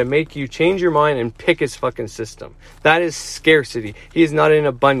to try to make you change your mind and pick his fucking system. That is scarcity. He is not in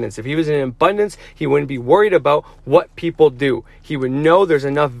abundance. If he was in abundance, he wouldn't be worried about what people do. He would know there's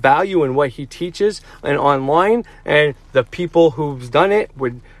enough value in what he teaches and online, and the people who've done it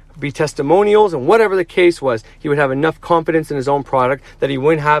would be testimonials, and whatever the case was, he would have enough confidence in his own product that he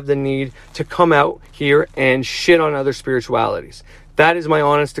wouldn't have the need to come out here and shit on other spiritualities. That is my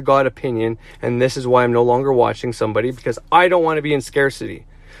honest to God opinion, and this is why I'm no longer watching somebody, because I don't want to be in scarcity.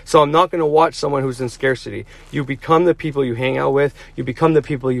 So I'm not going to watch someone who's in scarcity. You become the people you hang out with. You become the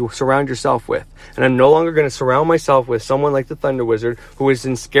people you surround yourself with. And I'm no longer going to surround myself with someone like the Thunder Wizard who is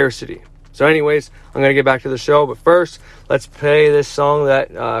in scarcity. So anyways, I'm going to get back to the show. But first, let's play this song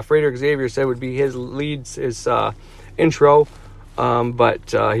that Frederick Xavier said would be his intro. But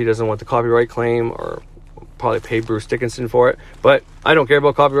he doesn't want the copyright claim, or probably pay Bruce Dickinson for it, but I don't care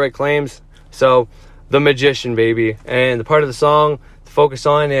about copyright claims. So The Magician, baby. And the part of the song to focus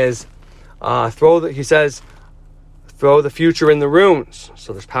on is he says throw the future in the runes.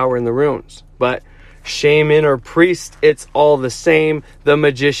 So there's power in the runes, but shaman or priest, it's all the same. The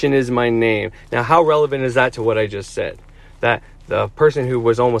magician is my name. Now, how relevant is that to what I just said? That the person who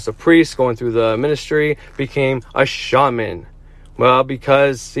was almost a priest going through the ministry became a shaman. Well,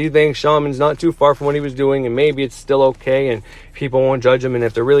 because he thinks shaman's not too far from what he was doing, and maybe it's still okay, and people won't judge him, and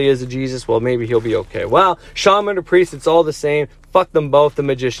if there really is a Jesus, well, maybe he'll be okay. Well, shaman or priest, it's all the same. Fuck them both. The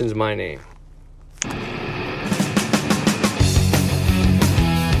magician's my name.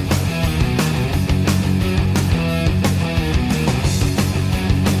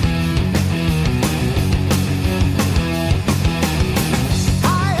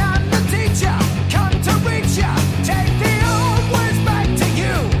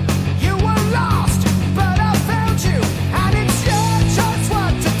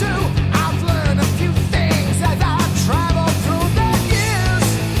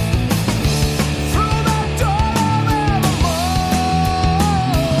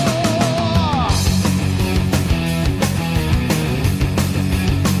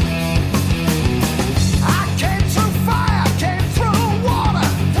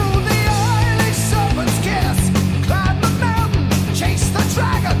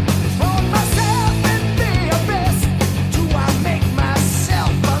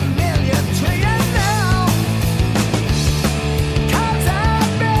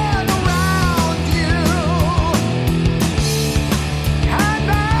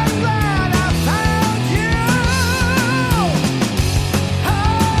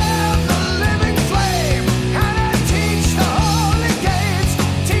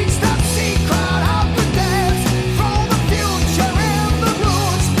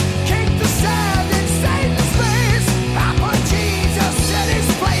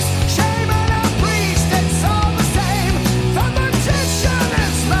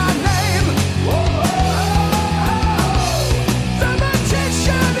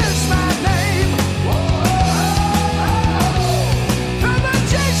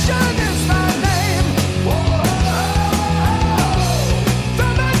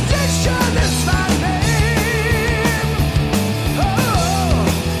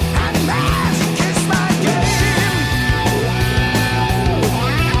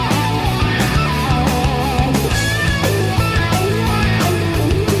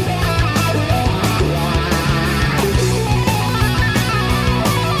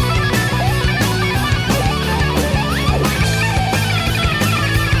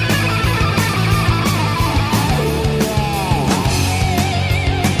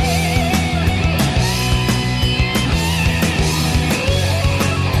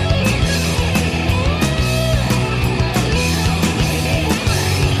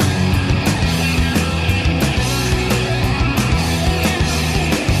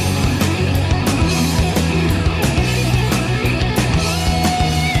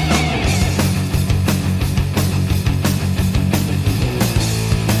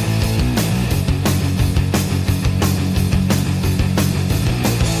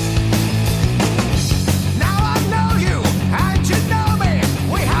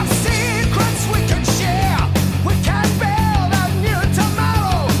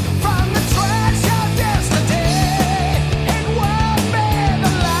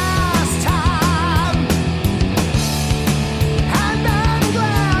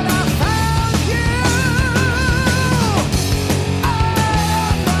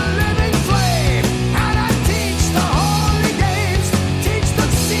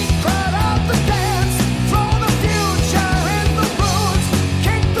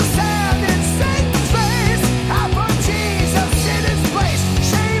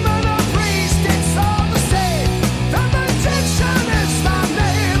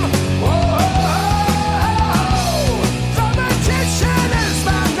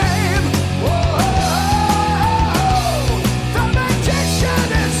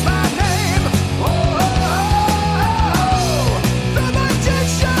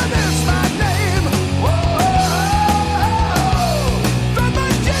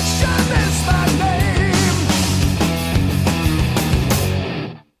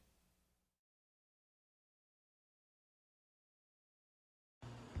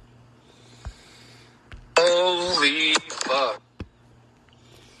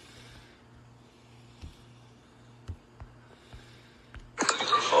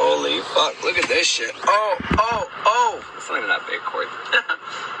 fuck, look at this shit. Oh. It's not even that big, Corey.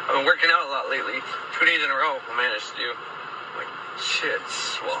 I've been working out a lot lately. 2 days in a row, I managed to do. Like, shit,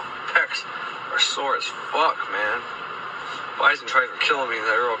 swell. Pecs are sore as fuck, man. Biceps and tries were killing me.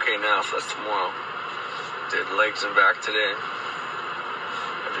 They're okay now, so that's tomorrow. Did legs and back today.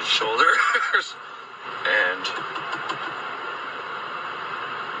 I did shoulders. And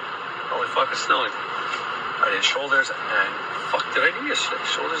holy fuck, it's snowing. I did shoulders and fuck did I do yesterday?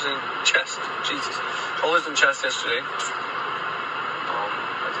 Shoulders and chest. Jesus. Shoulders and chest yesterday.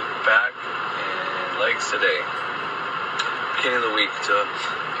 I did back and legs today. Beginning of the week.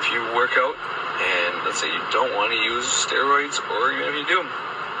 If you work out and let's say you don't want to use steroids, or even if you do,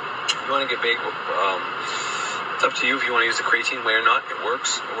 you want to get big, it's up to you if you want to use the creatine way or not. It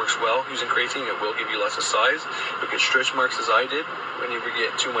works well using creatine. It will give you lots of size. You get stretch marks as I did. Whenever you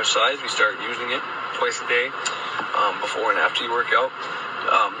get too much size, we start using it twice a day, before and after you work out.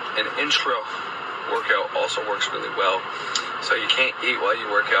 An intra workout also works really well. So you can't eat while you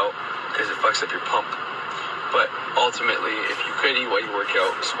work out because it fucks up your pump. But ultimately, if you could eat while you work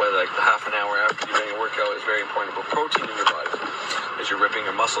out, so whether like the half an hour after you're doing a workout is very important. But protein in your body, as you're ripping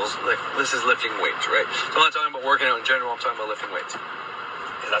your muscles, like this is lifting weights, right? So I'm not talking about working out in general. I'm talking about lifting weights.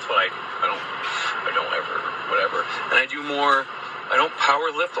 And that's what I don't ever, whatever. And I do more. I don't power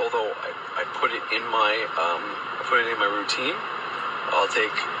lift, although I put it in my routine. I'll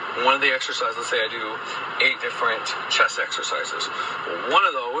take one of the exercises. Let's say I do 8 different chest exercises. Well, one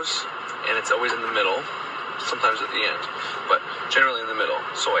of those, and it's always in the middle. Sometimes at the end, but generally in the middle.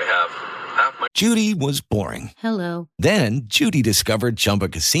 So I have half my... Judy was boring. Hello. Then Judy discovered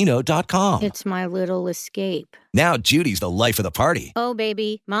ChumbaCasino.com. It's my little escape. Now Judy's the life of the party. Oh,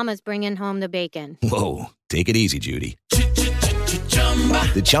 baby, mama's bringing home the bacon. Whoa, take it easy, Judy.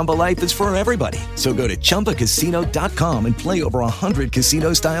 The Chumba life is for everybody. So go to ChumbaCasino.com and play over 100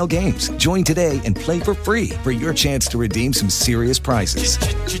 casino-style games. Join today and play for free for your chance to redeem some serious prizes.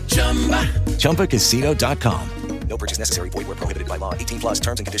 ChumbaCasino.com. No purchase necessary. Void where prohibited by law. 18+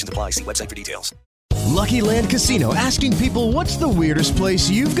 terms and conditions apply. See website for details. Lucky Land Casino, asking people, what's the weirdest place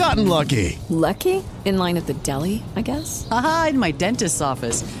you've gotten lucky? Lucky? In line at the deli, I guess? Aha, in my dentist's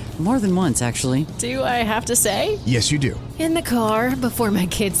office. More than once, actually. Do I have to say? Yes, you do. In the car before my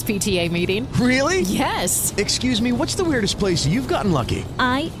kids' PTA meeting. Really? Yes. Excuse me, what's the weirdest place you've gotten lucky?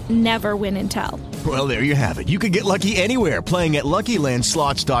 I never win and tell. Well, there you have it. You can get lucky anywhere, playing at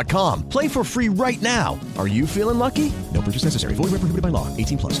LuckyLandSlots.com. Play for free right now. Are you feeling lucky? No purchase necessary. Void where prohibited by law.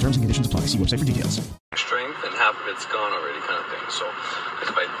 18+. Terms and conditions apply. See website for details. Strength and half of it's gone already, kind of thing. So, because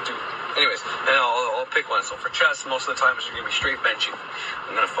if I do, anyways, and I'll pick one. So for chest, most of the time it's gonna be straight benching.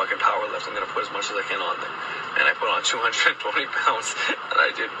 I'm gonna fucking power lift. I'm gonna put as much as I can on there, and I put on 220 pounds, and I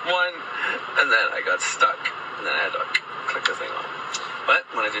did one, and then I got stuck, and then I had to click the thing on. But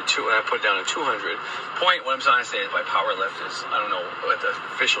when I did two, and I put it down to 200. What I'm trying to say is by power lift is, I don't know what the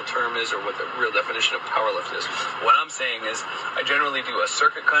official term is or what the real definition of power lift is. What I'm saying is I generally do a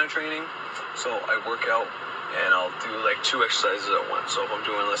circuit kind of training. So I work out and I'll do like 2 exercises at once. So if I'm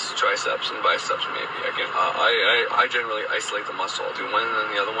doing less triceps and biceps, maybe I can. I generally isolate the muscle. I'll do one and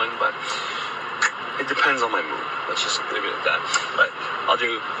then the other one, but it depends on my mood. Let's just leave it at that. But I'll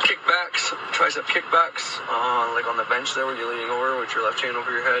do kickbacks, tricep kickbacks, like on the bench there where you're leaning over with your left hand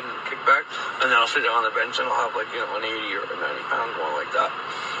over your head and kick back. And then I'll sit down on the bench and I'll have like, an 80 or a 90 pound going like that.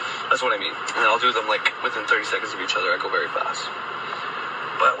 That's what I mean. And I'll do them like within 30 seconds of each other. I go very fast.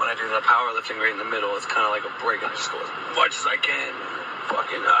 But when I do the powerlifting right in the middle, it's kind of like a break. I just go as much as I can.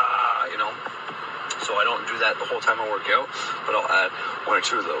 Fucking, So I don't do that the whole time I work out, but I'll add 1 or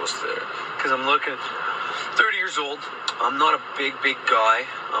 2 of those there. Because I'm looking 30 years old. I'm not a big guy.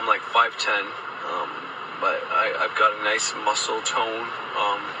 I'm like 5'10", but I've got a nice muscle tone,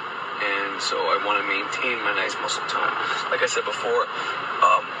 and so I want to maintain my nice muscle tone. Like I said before,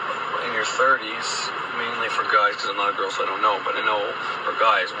 in your 30s, mainly for guys, because I'm not a girl, so I don't know, but I know for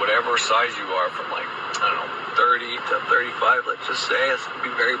guys, whatever size you are, from like, 30 to 35, let's just say, it's going to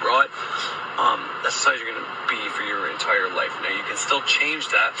be very broad. That's the size you're going to be for your entire life. Now, you can still change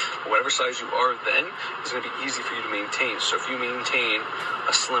that, but whatever size you are then, it's going to be easy for you to maintain. So if you maintain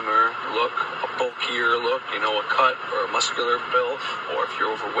a slimmer look, a bulkier look, a cut or a muscular build, or if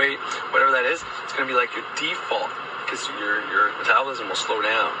you're overweight, whatever that is, it's going to be like your default, because your metabolism will slow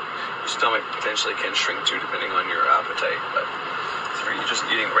down. Your stomach potentially can shrink too, depending on your appetite. But if you're just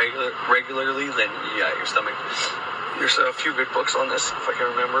eating regularly, then yeah, your stomach. There's a few good books on this. If I can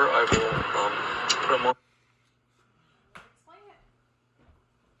remember, I will put them on.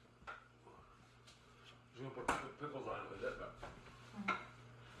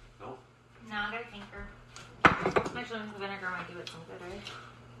 No, I got a canker. Actually, vinegar might do it some good, right?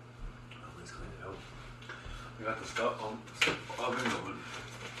 Let's clean it out. I got the stuff oven going.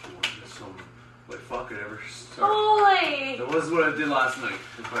 Just some, like, fuck it ever. Holy! That was what I did last night.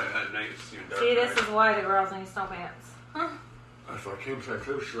 At night, See, this is why the girls need snow pants. That's why I came to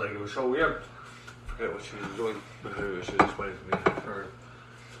too. She's like, it was so weird. I forget what she was doing. But anyway, she explained to me.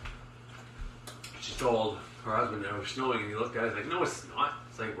 She told her husband it was snowing, and he looked at it. He's like, no, it's not.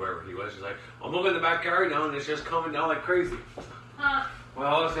 It's like wherever he was. She's like, I'm looking in the backyard now, and it's just coming down like crazy. Huh. Well,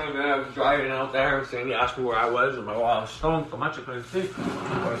 all of a sudden, I was driving out there, and Sandy asked me where I was, and I'm like, well, I was snowing so much I couldn't see. So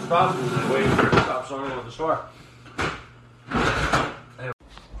I stopped, and I waited for it to stop snowing at the store.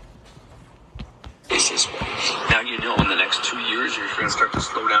 Now you know in the next 2 years you're going to start to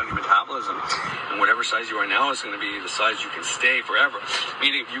slow down your metabolism, and whatever size you are now is going to be the size you can stay forever.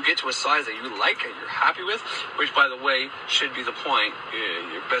 Meaning, if you get to a size that you like and you're happy with, which by the way should be the point,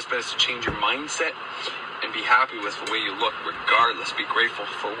 your best bet is to change your mindset and be happy with the way you look regardless. Be grateful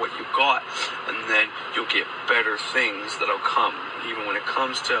for what you got, and then you'll get better things that'll come. Even when it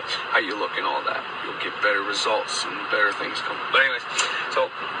comes to how you look and all that, you'll get better results and better things come. But anyways, so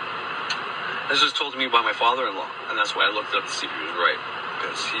this was told to me by my father-in-law, and that's why I looked it up to see if he was right,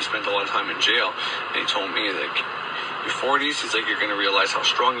 because he spent a lot of time in jail, and he told me that your 40s, he's like, you're going to realize how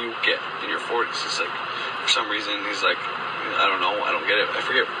strong you get in your 40s. He's like, for some reason, he's like, I don't know, I don't get it. I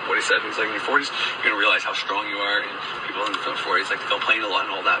forget what he said. He's like, in your 40s, you're going to realize how strong you are, and people in their 40s, like, they'll complain a lot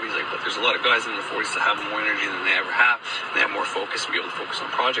and all that. He's like, but there's a lot of guys in their 40s that have more energy than they ever have, and they have more focus and be able to focus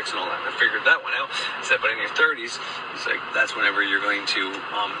on projects and all that. And I figured that one out. He said, but in your 30s, he's like, that's whenever you're going to,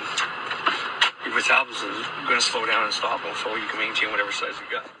 your metabolism is going to slow down and stop before you can maintain whatever size you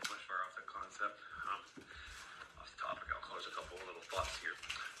got. Much far off the concept. Off the topic, I'll close a couple of little thoughts here.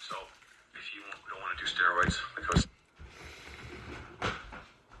 So, if you don't want to do steroids, because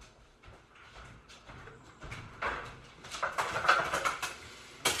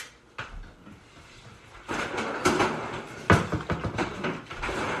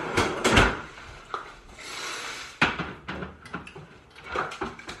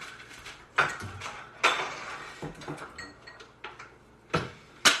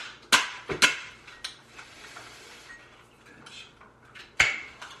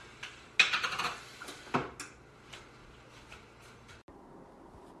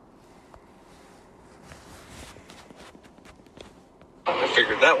I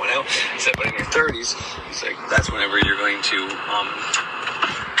figured that one out. He said, but in your 30s, he's like, that's whenever you're going to,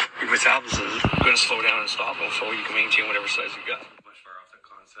 your metabolism is going to slow down and stop before you can maintain whatever size you got. Much far off the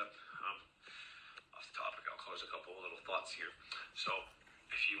concept. Off the topic, I'll close a couple of little thoughts here. So,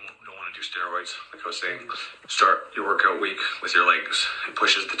 if you don't want to do steroids, like I was saying, start your workout week with your legs. It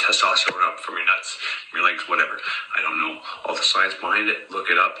pushes the testosterone up from your nuts, your legs, whatever. I don't know all the science behind it.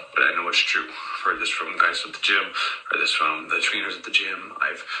 Look it up, but I know it's true. I've heard this from guys at the gym, heard this from the trainers at the gym.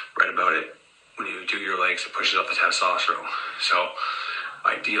 I've read about it. When you do your legs, it pushes up the testosterone. So,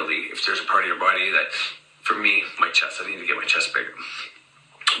 ideally, if there's a part of your body that, for me, my chest, I need to get my chest bigger.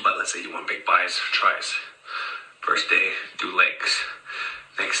 But let's say you want big buys or tries. First day, do legs.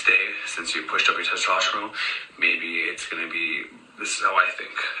 Next day, since you pushed up your testosterone, maybe it's going to be, this is how I think.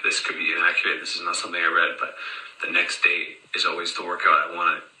 This could be inaccurate. This is not something I read, but the next day is always the workout I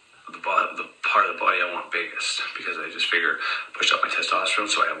want. The part of the body I want biggest, because I just figure push up my testosterone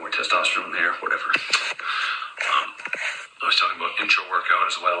so I have more testosterone there, whatever. I was talking about intra workout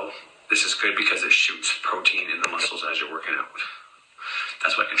as well. This is good because it shoots protein in the muscles as you're working out.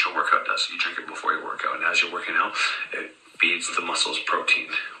 That's what intra workout does. You drink it before you work out, and as you're working out, it feeds the muscles protein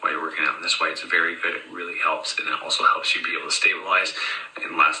while you're working out, and that's why it's very good. It really helps, and it also helps you be able to stabilize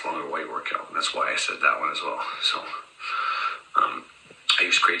and last longer while you work out. And that's why I said that one as well. So, I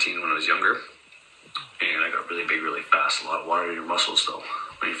used creatine when I was younger, and I got really big really fast. A lot of water in your muscles, though,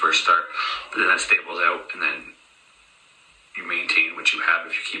 when you first start. But then that stables out, and then you maintain what you have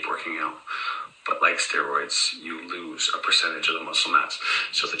if you keep working out. But like steroids, you lose a percentage of the muscle mass.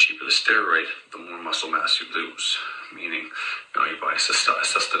 So the cheaper the steroid, the more muscle mass you lose. Meaning, you buy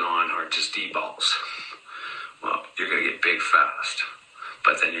Sustanon or just D-balls. Well, you're going to get big fast.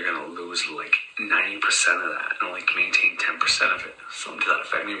 But then you're going to lose like 90% of that and only maintain 10% of it. Something to that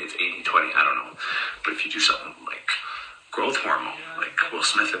effect. Maybe it's 80-20, I don't know. But if you do something like growth hormone, like Will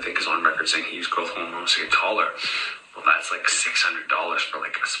Smith, I think, is on record saying he used growth hormones to get taller. Well, that's like $600 for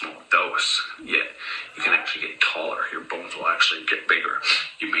like a small dose. Yet you can actually get taller. Your bones will actually get bigger.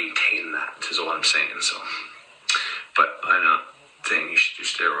 You maintain that, is what I'm saying. So, but I'm not saying you should do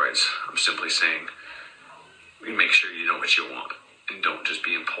steroids. I'm simply saying you make sure you know what you want, and don't just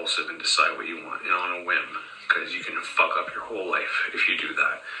be impulsive and decide what you want on a whim, because you can fuck up your whole life if you do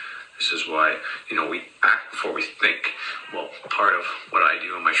that. This is why, we act before we think. Well, part of what I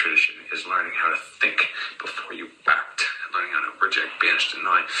do in my tradition is learning how to think before you act, learning how to reject, banish,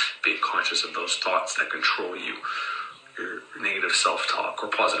 deny, being conscious of those thoughts that control you, your negative self-talk or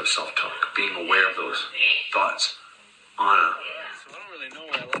positive self-talk, being aware of those thoughts. Anna. So I don't really know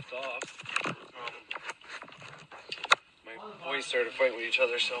where I left off. My boys started fighting with each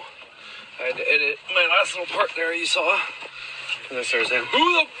other, so I had to edit my last little part there you saw. And they started saying,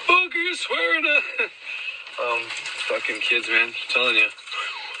 "Who the fuck are you swearing at?" Fucking kids, man. I'm telling you.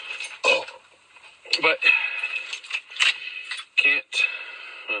 Oh. But, can't.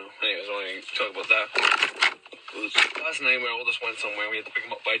 Well, anyways, I want to talk about that. Last night, my oldest went somewhere. We had to pick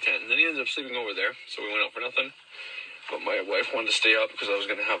him up by 10. And then he ended up sleeping over there, so we went out for nothing. But my wife wanted to stay up because I was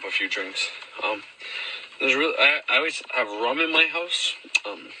going to have a few drinks. I always have rum in my house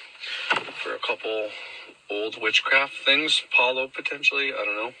for a couple old witchcraft things. Paulo, potentially. I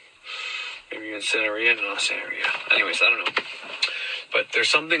don't know. Maybe even Santeria. No, Santeria. Anyways, I don't know. But there's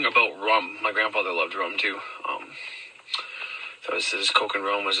something about rum. My grandfather loved rum, too. That was his Coke and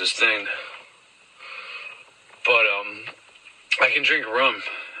rum was his thing. But I can drink rum.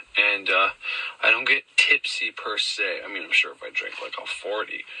 And I don't get tipsy per se. I mean, I'm sure if I drank like a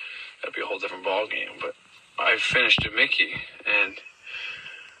 40, that'd be a whole different ballgame. But I finished a Mickey, and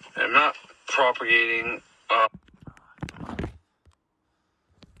I'm not propagating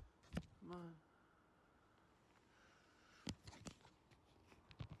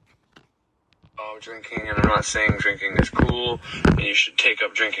drinking, and I'm not saying drinking is cool and you should take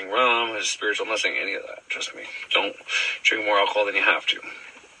up drinking rum as spiritual. I'm not saying any of that. Trust me. Don't drink more alcohol than you have to.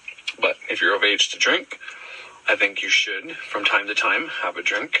 But if you're of age to drink, I think you should, from time to time, have a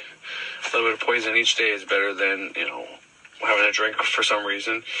drink. A little bit of poison each day is better than, having a drink for some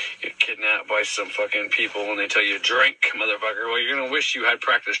reason. Get kidnapped by some fucking people and they tell you, drink, motherfucker. Well, you're going to wish you had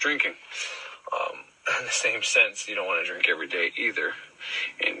practiced drinking. In the same sense, you don't want to drink every day either.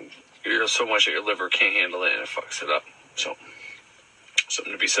 And you're so much that your liver can't handle it and it fucks it up. So,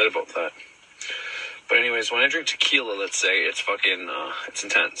 something to be said about that. But anyways, when I drink tequila, let's say, it's fucking, it's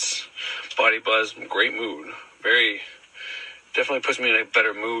intense. Body buzz, great mood. Definitely puts me in a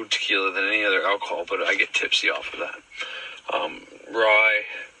better mood, tequila, than any other alcohol, but I get tipsy off of that. Rye,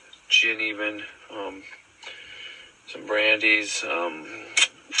 gin even, some brandies,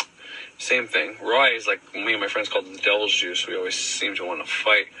 same thing. Rye is like, me and my friends called it the devil's juice. We always seem to want to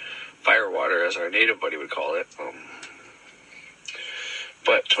fight fire water, as our native buddy would call it.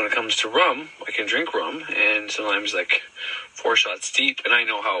 But when it comes to rum, I can drink rum, and sometimes like 4 shots deep, and I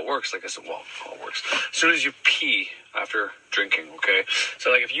know how it works. Like I said, how it works. As soon as you pee after drinking, okay?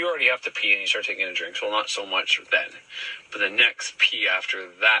 So like if you already have to pee and you start taking a drink, well, not so much then. But the next pee after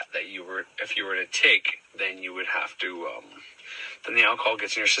that if you were to take, then you would have to, then the alcohol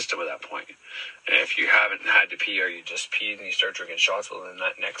gets in your system at that point. And if you haven't had to pee or you just peed and you start drinking shots, well, then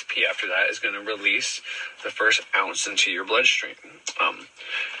that next pee after that is going to release the first ounce into your bloodstream.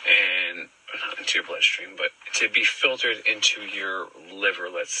 And not into your bloodstream, but to be filtered into your liver,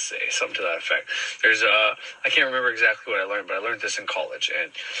 let's say, something to that effect. There's I can't remember exactly what I learned, but I learned this in college,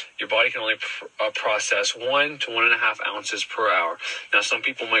 and your body can only process 1 to 1.5 ounces per hour. Now, some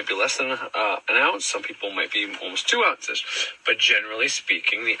people might be less than an ounce, some people might be almost 2 ounces, but generally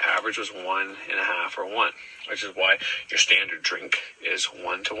speaking, the average was 1.5 or 1, which is why your standard drink is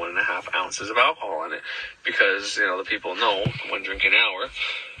 1 to 1.5 ounces of alcohol in it, because, the people know 1 drink an hour.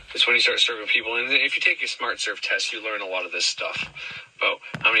 It's when you start serving people. And if you take your Smart Serve test, you learn a lot of this stuff about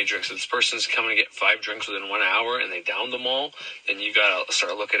how many drinks. If this person's coming to get 5 drinks within 1 hour and they down them all, then you got to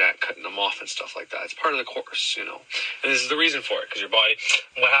start looking at cutting them off and stuff like that. It's part of the course, And this is the reason for it, because your body,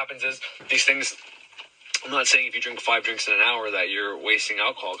 what happens is these things, I'm not saying if you drink 5 drinks in an hour that you're wasting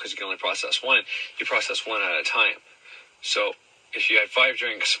alcohol because you can only process 1. You process 1 at a time. So if you had 5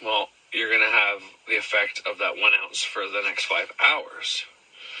 drinks, well, you're going to have the effect of that 1 ounce for the next 5 hours.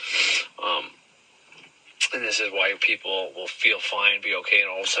 And this is why people will feel fine, be okay, and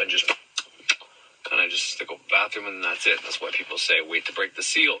all of a sudden just kind of just go to the bathroom and that's it. That's why people say wait to break the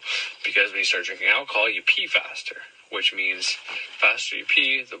seal, because when you start drinking alcohol, you pee faster, which means faster you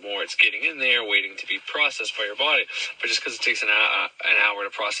pee, the more it's getting in there, waiting to be processed by your body. But just because it takes an hour to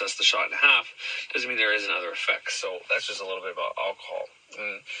process the shot and a half doesn't mean there isn't other effects. So that's just a little bit about alcohol.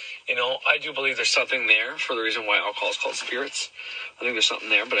 And, I do believe there's something there for the reason why alcohol is called spirits. I think there's something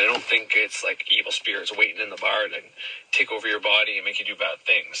there, but I don't think it's like evil spirits waiting in the bar to take over your body and make you do bad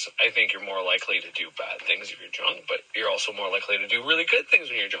things. I think you're more likely to do bad things if you're drunk, but you're also more likely to do really good things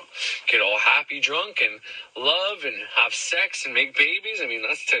when you're drunk. Get all happy drunk and love and have sex and make babies. I mean,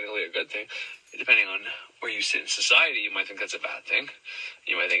 that's technically a good thing, depending on where you sit in society, you might think that's a bad thing.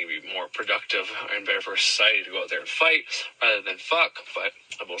 You might think it'd be more productive and better for society to go out there and fight rather than fuck, but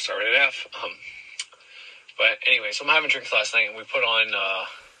I both started at F. But anyway, so I'm having drinks last night, and we put on,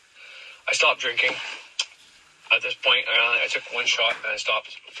 I stopped drinking. At this point, I took one shot, and I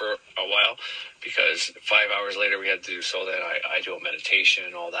stopped for a while, because 5 hours later we had to do so that I do a meditation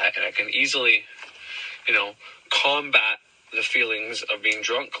and all that, and I can easily, combat the feelings of being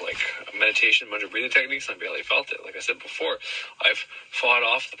drunk, like meditation, a bunch of breathing techniques. I barely felt it. Like I said before, I've fought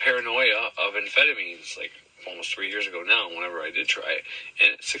off the paranoia of amphetamines, like almost 3 years ago now, whenever I did try it,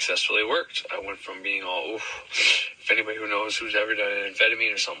 and it successfully worked. I went from being all, if anybody who knows who's ever done an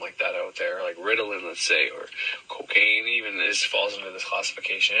amphetamine or something like that out there, like Ritalin, let's say, or cocaine, even this falls into this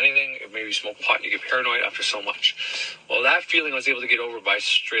classification. Anything, maybe you smoke pot, you get paranoid after so much. Well, that feeling I was able to get over by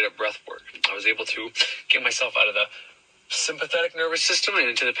straight up breath work. I was able to get myself out of the sympathetic nervous system and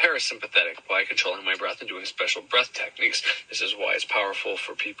into the parasympathetic by controlling my breath and doing special breath techniques. This is why it's powerful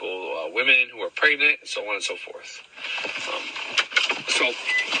for people, women who are pregnant, and so on and so forth. So,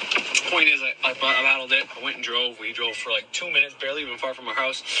 point is, I battled it. I went and drove. We drove for like 2 minutes, barely even far from our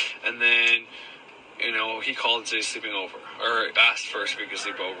house, and then, he called and said he's sleeping over, or asked first if we could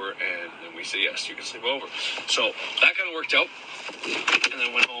sleep over, and then we said, yes, you can sleep over. So, that kind of worked out. And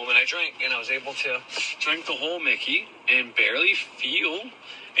then went home and I drank, and I was able to drink the whole Mickey and barely feel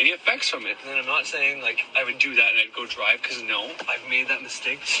any effects from it. And I'm not saying like I would do that and I'd go drive, because no, I've made that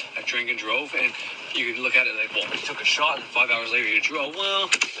mistake. I drank and drove, and you could look at it like, well, you took a shot and 5 hours later you drove. Well,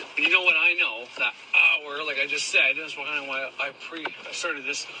 you know what I know, that hour, like I just said, that's why I started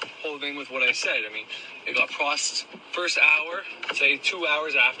this whole thing with what I said. I mean, it got processed first hour, say 2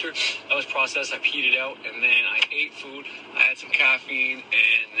 hours after that was processed, I peed it out, and then I ate food, I had some caffeine,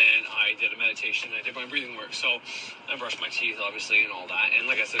 and then I did a meditation, I did my breathing work, so I brushed my teeth, obviously, and all that, and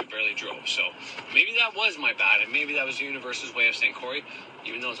like I said, barely drove. So maybe that was my bad, and maybe that was the universe's way of saying, Corey,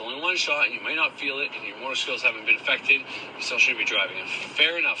 even though it's only one shot, and you might not feel it, and your motor skills haven't been affected, you still shouldn't be driving. And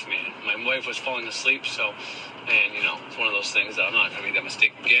fair enough, man. My wife was falling asleep, so, and it's one of those things that I'm not going to make that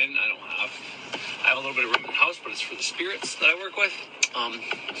mistake again. I have a little bit of room in the house, but it's for the spirits that I work with.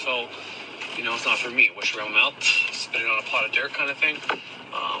 So, it's not for me. Wish around my mouth, spit it on a pot of dirt kind of thing.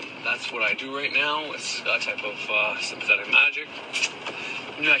 That's what I do right now. It's a type of sympathetic magic.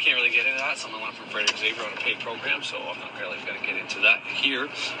 I can't really get into that. Someone learned from Frederick Xavier on a paid program, so I'm not really going to get into that here.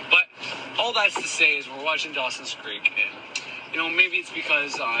 But all that's to say is we're watching Dawson's Creek, and maybe it's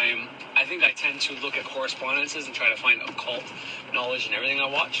because I think I tend to look at correspondences and try to find occult knowledge in everything I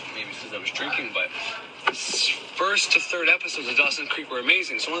watch. Maybe it's because I was drinking, but the first to third episodes of Dawson's Creek were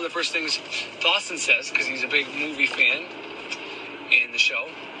amazing. So one of the first things Dawson says, because he's a big movie fan in the show,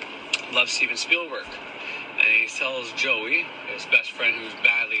 loves Steven Spielberg. And he tells Joey, his best friend who's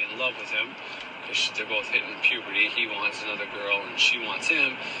badly in love with him, because they're both hitting puberty, he wants another girl and she wants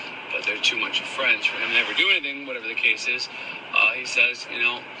him, but they're too much of friends for him to ever do anything, whatever the case is. He says,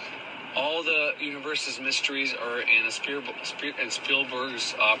 all the universe's mysteries are in Spielberg's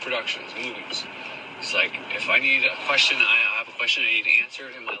productions, movies. He's like, if I need a question, I have a question I need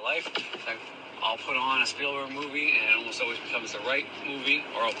answered in my life, like, I'll put on a Spielberg movie, and it almost always becomes the right movie,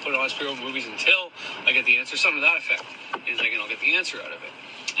 or I'll put on Spielberg movies until I get the answer, something to that effect. He's like, and I'll get the answer out of it.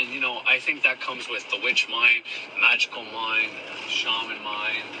 And, I think that comes with the witch mind, the magical mind, the shaman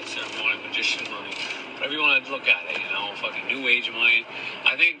mind, the ceremonial magician mind, whatever you want to look at it, fucking new age mind.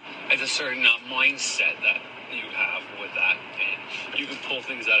 I think it's a certain mindset that you have with that, and you can pull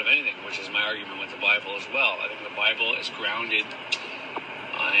things out of anything, which is my argument with the Bible as well. I think the Bible is grounded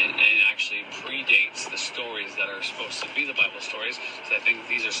and actually predates the stories that are supposed to be the Bible stories. So I think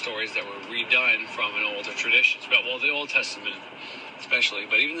these are stories that were redone from an older tradition. Well, the Old Testament especially,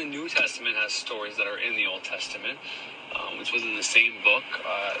 but even the New Testament has stories that are in the Old Testament. It's within the same book.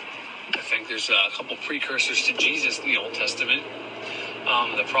 I think there's a couple precursors to Jesus in the Old Testament.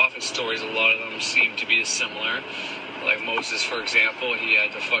 The prophet stories, a lot of them seem to be similar. Like Moses, for example, he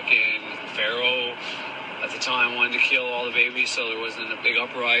had the fucking Pharaoh at the time wanted to kill all the babies, so there wasn't a big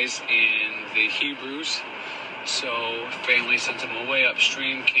uprising in the Hebrews. So family sent them away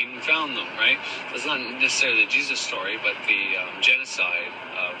upstream, came and found them, right? That's not necessarily the Jesus story, but the genocide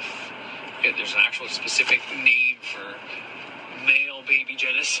of, there's an actual specific name for male baby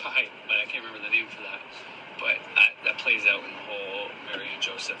genocide, but I can't remember the name for that. But that plays out in the whole Mary and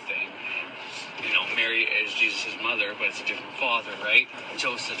Joseph thing. And, Mary is Jesus' mother, but it's a different father, right?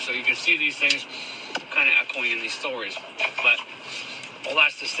 Joseph. So you can see these things kind of echoing in these stories. But all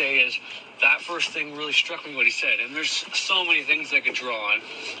that's to say is that first thing really struck me what he said. And there's so many things I could draw on.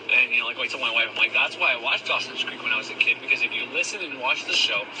 And, like I told my wife, I'm like, that's why I watched Dawson's Creek when I was a kid. Because if you listen and watch the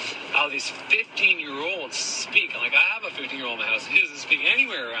show, how these 15-year-olds speak. Like, I have a 15-year-old in my house. He doesn't speak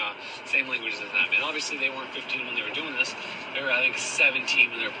anywhere same language as them. And obviously, they weren't 15 when they were doing this. They were, I think, 17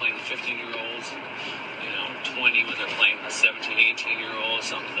 when they were playing the 15-year-olds. 20 when they're playing the 17, 18-year-olds,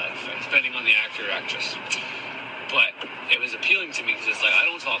 something like that, depending on the actor or actress. But it was appealing to me because it's like, I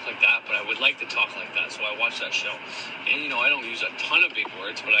don't talk like that, but I would like to talk like that. So I watched that show. And, I don't use a ton of big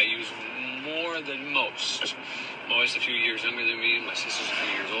words, but I use more than most. I'm always a few years younger than me, and my sister's a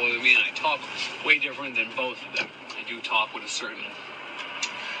few years older than me, and I talk way different than both of them. I do talk with a certain...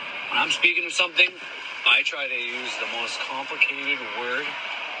 When I'm speaking of something, I try to use the most complicated word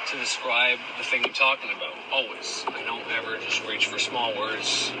to describe the thing I'm talking about, always. I don't ever just reach for small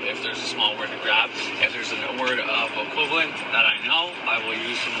words if there's a small word to grab. If there's a word of equivalent that I know, I will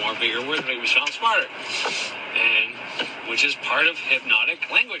use some more bigger words to make me sound smarter. And which is part of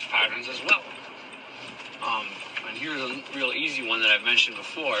hypnotic language patterns as well. And here's a real easy one that I've mentioned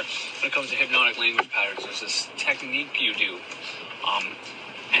before. When it comes to hypnotic language patterns, there's this technique you do.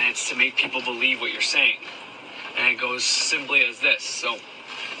 And it's to make people believe what you're saying. And it goes simply as this. So,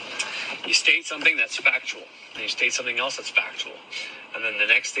 you state something that's factual, and you state something else that's factual. And then the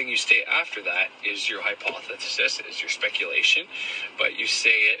next thing you state after that is your hypothesis, is your speculation. But you say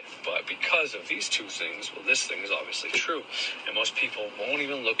it, but because of these two things, well, this thing is obviously true. And most people won't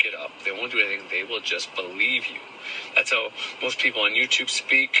even look it up. They won't do anything. They will just believe you. That's how most people on YouTube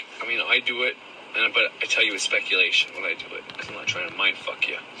speak. I mean, I do it, but I tell you it's speculation when I do it, because I'm not trying to mind fuck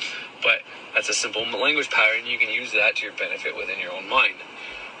you. But that's a simple language pattern. You can use that to your benefit within your own mind.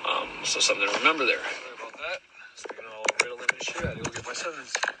 So something to remember there. Sorry about that. Speaking of all Ritalin and shit, I had to go get my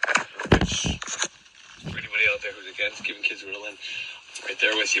sons. Which, for anybody out there who's against giving kids Ritalin, right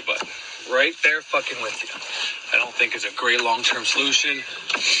there with you, but right there fucking with you. I don't think it's a great long-term solution.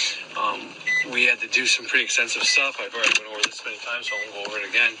 We had to do some pretty extensive stuff. I've already went over this many times, so I won't go over it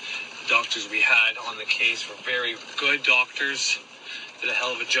again. The doctors we had on the case were very good doctors. Did a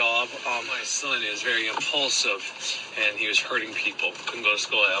hell of a job. My son is very impulsive, and he was hurting people. Couldn't go to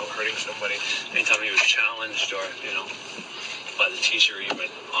school without hurting somebody. Anytime he was challenged or, by the teacher even.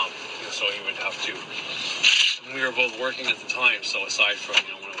 So he would have to. And we were both working at the time, so aside from,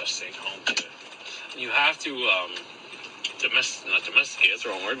 one of us staying home too. You have to, not domesticate, that's the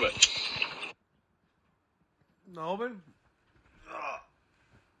wrong word, but... Melbourne?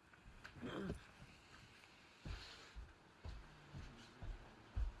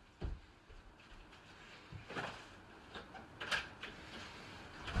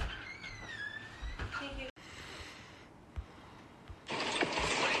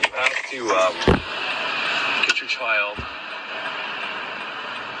 To get your child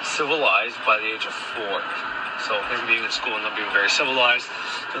civilized by the age of 4. So him being in school and them being very civilized,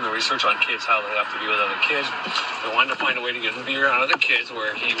 doing the research on kids, how they have to be with other kids. They wanted to find a way to get him to be around other kids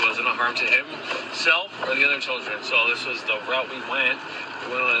where he wasn't a harm to himself or the other children. So this was the route we went.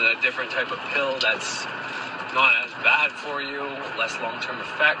 We went on a different type of pill that's not as bad for you, less long-term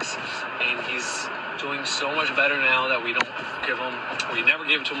effects, and he's doing so much better now that we never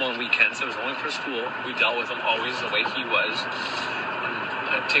gave it to him on weekends. It was only for school. We dealt with him always the way he was.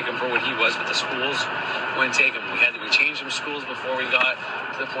 I'd take him for what he was, but the schools wouldn't take him. We changed him schools before we got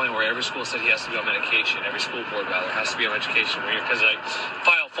to the point where every school said he has to be on medication. Every school board, rather, has to be on medication. Because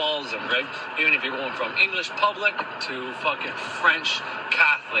file follows him, right? Even if you're going from English public to fucking French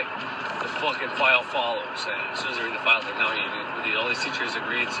Catholic, the fucking file follows. And as soon as they read the file, like, no, all these teachers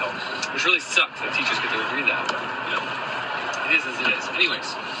agreed. So, which really sucks that teachers get to agree that. But, it is as it is. Anyways,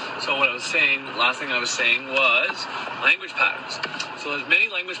 so what I was saying, last thing I was saying was language patterns. So there's many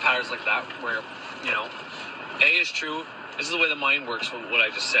language patterns like that where, A is true. This is the way the mind works from what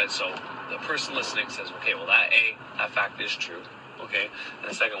I just said. So the person listening says, okay, well, that fact is true. Okay. And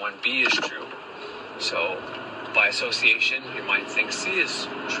the second one, B is true. So by association, your mind thinks C is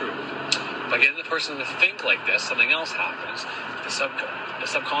true. By getting the person to think like this, something else happens. The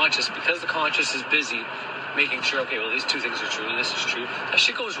subconscious, because the conscious is busy making sure, okay, well, these two things are true and this is true, that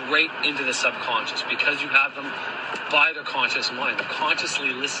shit goes right into the subconscious because you have them by their conscious mind. They're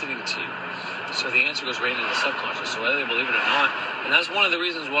consciously listening to you. So the answer goes right into the subconscious. So whether they believe it or not, and that's one of the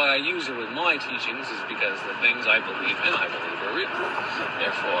reasons why I use it with my teachings, is because the things I believe in, I believe are real.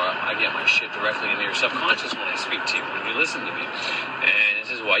 Therefore, I get my shit directly into your subconscious when I speak to you, when you listen to me. And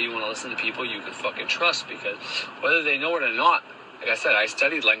this is why you want to listen to people you can fucking trust, because whether they know it or not, like I said, I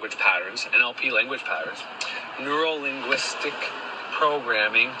studied language patterns, NLP language patterns, neuro-linguistic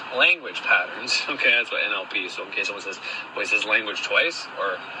programming language patterns. Okay, that's what NLP is. So in case someone says, well, it says language twice,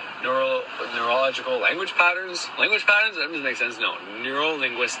 or neurological language patterns, that doesn't make sense. No,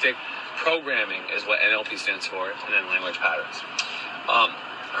 neuro-linguistic programming is what NLP stands for, and then language patterns.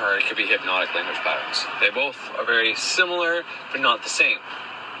 Or it could be hypnotic language patterns. They both are very similar, but not the same.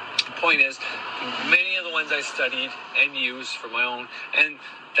 The point is, many of the ones I studied and used for my own, and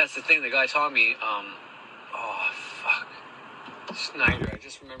that's the thing, the guy taught me, Snyder. I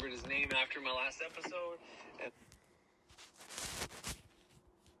just remembered his name after my last episode.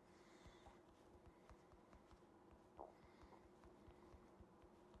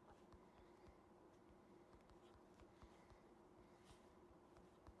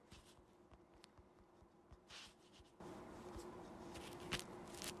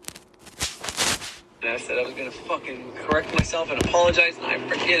 And I said I was gonna fucking correct myself and apologize, and I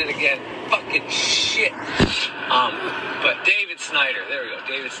forget it again. Fucking shit. But David Snyder, there we go.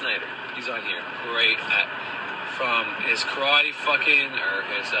 David Snyder. He's on here. Great from his karate fucking, or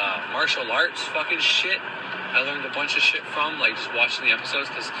his martial arts fucking shit. I learned a bunch of shit from, like, just watching the episodes,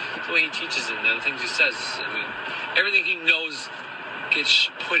 because the way he teaches it and the things he says, I mean, everything he knows gets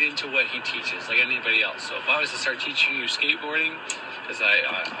put into what he teaches, like anybody else. So if I was to start teaching you skateboarding, because I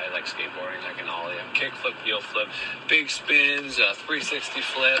like skateboarding, I can ollie, kick flip, heel flip, big spins, 360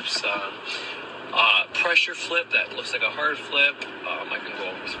 flips, pressure flip that looks like a hard flip. I can go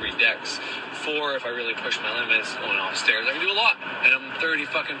over 3 decks, 4 if I really push my limits, going off stairs. I can do a lot, and I'm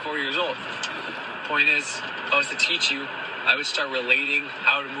 34 years old. Point is, if I was to teach you, I would start relating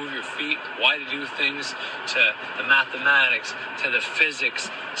how to move your feet, why to do things, to the mathematics, to the physics,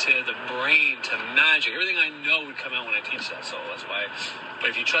 to the brain, to magic. Everything I know would come out when I teach that, so that's why. But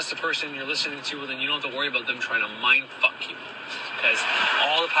if you trust the person you're listening to, well, then you don't have to worry about them trying to mind fuck you. Because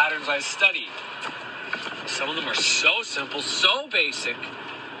all the patterns I studied, some of them are so simple, so basic,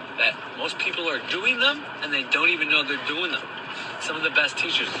 that most people are doing them, and they don't even know they're doing them. Some of the best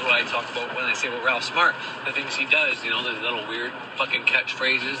teachers is what I talk about when I say about Ralph Smart, the things he does, you know, the little weird fucking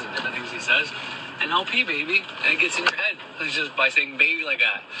catchphrases and different things he says. NLP, baby, and it gets in your head. It's just by saying baby like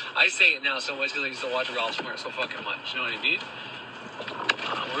that. I say it now so much because I used to watch Ralph Smart so fucking much, you know what I mean?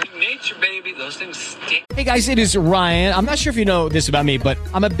 We're in nature, baby. Those things stink. Hey guys, it is Ryan. I'm not sure if you know this about me, but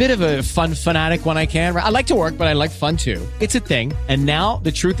I'm a bit of a fun fanatic when I can. I like to work, but I like fun too. It's a thing. And now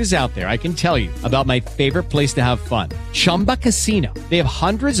the truth is out there. I can tell you about my favorite place to have fun. Chumba Casino. They have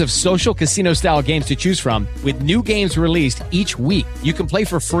hundreds of social casino style games to choose from with new games released each week. You can play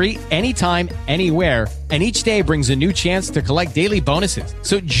for free anytime, anywhere. And each day brings a new chance to collect daily bonuses.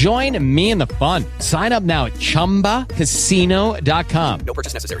 So join me in the fun. Sign up now at ChumbaCasino.com. No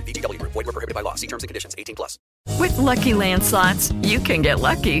purchase necessary. VGW Group. Void where prohibited by law. See terms and conditions. 18+. With Lucky Land Slots, you can get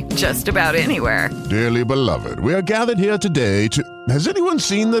lucky just about anywhere. Dearly beloved, we are gathered here today to... Has anyone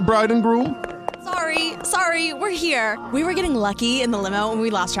seen the bride and groom? Sorry, we're here. We were getting lucky in the limo and we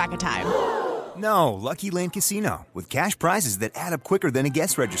lost track of time. No, Lucky Land Casino. With cash prizes that add up quicker than a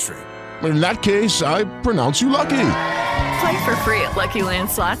guest registry. In that case, I pronounce you lucky. Play for free at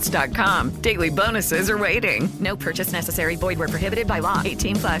LuckyLandSlots.com. Daily bonuses are waiting. No purchase necessary. Void where prohibited by law.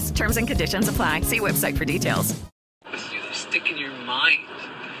 18+. Terms and conditions apply. See website for details. They stick in your mind.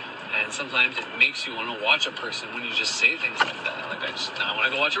 And sometimes it makes you want to watch a person when you just say things like that. Like, I want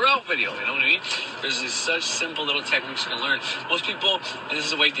to go watch a Ralph video, you know what I mean? There's these such simple little techniques you can learn. Most people, and this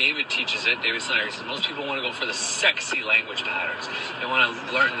is the way David teaches it, David Snyder, he says, most people want to go for the sexy language patterns. They want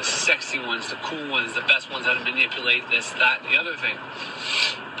to learn the sexy ones, the cool ones, the best ones, how to manipulate this, that, and the other thing.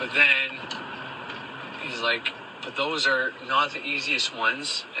 But then, he's like, but those are not the easiest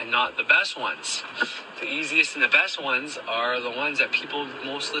ones and not the best ones. The easiest and the best ones are the ones that people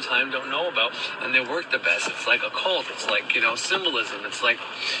most of the time don't know about, and they work the best. It's like a cult. It's like, you know, symbolism. It's like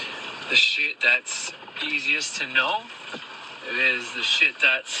the shit that's easiest to know. It is the shit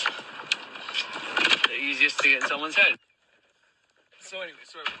that's the easiest to get in someone's head. So anyway,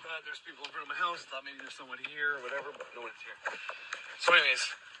 sorry about that. There's people in front of my house. Thought maybe there's someone here or whatever, but no one's here. So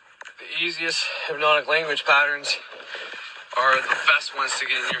anyways, the easiest hypnotic language patterns are the best ones to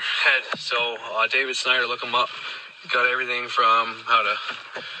get in your head. So David Snyder, look him up. Got everything from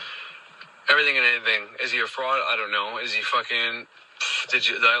everything and anything. Is he a fraud? I don't know. Is he fucking...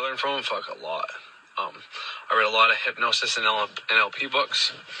 Did I learn from him? Fuck, a lot. I read a lot of hypnosis and NLP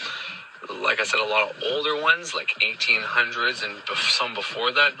books. Like I said, a lot of older ones, like 1800s and some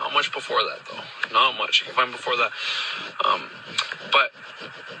before that. Not much before that, though. Not much. You can find before that. But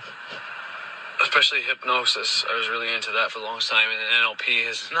especially hypnosis, I was really into that for the longest time. And NLP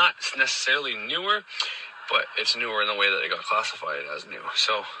is not necessarily newer, but it's newer in the way that it got classified as new.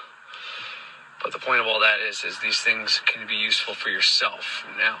 So But the point of all that is these things can be useful for yourself.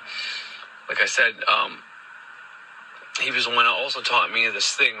 Now, like I said, he was the one who also taught me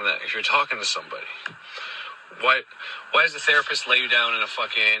this thing that if you're talking to somebody, why does the therapist lay you down in a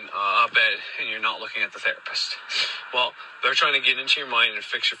fucking bed and you're not looking at the therapist? Well, they're trying to get into your mind and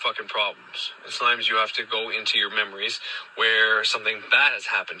fix your fucking problems. And sometimes you have to go into your memories where something bad has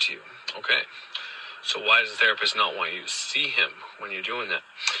happened to you, okay? So why does the therapist not want you to see him when you're doing that?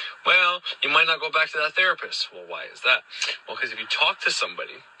 Well, you might not go back to that therapist. Well, why is that? Well, because if you talk to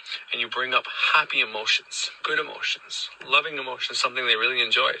somebody and you bring up happy emotions, good emotions, loving emotions, something they really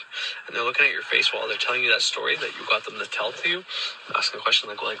enjoyed, and they're looking at your face while they're telling you that story that you got them to tell to you, asking a question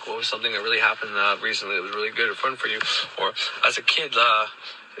like what was something that really happened recently that was really good or fun for you? Or as a kid,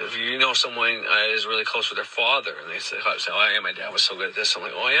 if you know someone is really close with their father and they say, oh yeah, my dad was so good at this. I'm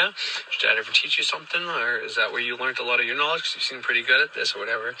like, oh yeah? Did your dad ever teach you something? Or is that where you learned a lot of your knowledge because you seem pretty good at this or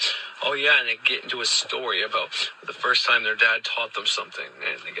whatever? Oh yeah, and they get into a story about the first time their dad taught them something.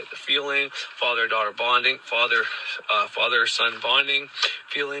 And they get the feeling, father-daughter bonding, father-son bonding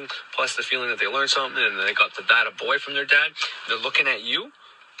feeling, plus the feeling that they learned something and they got the dad a boy from their dad. They're looking at you.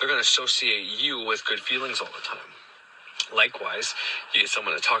 They're going to associate you with good feelings all the time. Likewise, you get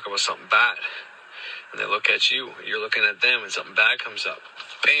someone to talk about something bad, and they look at you, you're looking at them, and something bad comes up.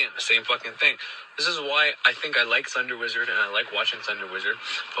 Bam, same fucking thing. This is why I think I like Thunder Wizard, and I like watching Thunder Wizard,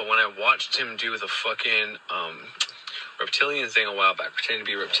 but when I watched him do the fucking reptilian thing a while back, pretending to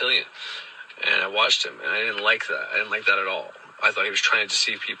be reptilian, and I watched him, and I didn't like that. I didn't like that at all. I thought he was trying to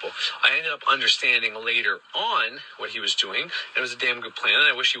deceive people. I ended up understanding later on what he was doing. It was a damn good plan,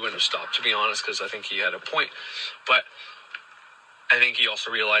 and I wish he wouldn't have stopped, to be honest, because I think he had a point. But I think he also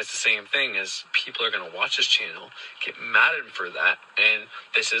realized the same thing as people are going to watch his channel, get mad at him for that, and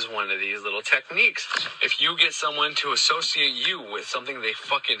this is one of these little techniques. If you get someone to associate you with something they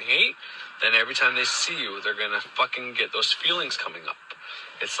fucking hate, then every time they see you, they're going to fucking get those feelings coming up.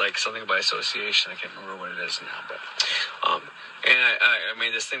 It's like something by association. I can't remember what it is now, but and I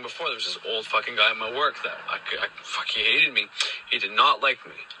made this thing before. There was this old fucking guy at my work that he hated me. He did not like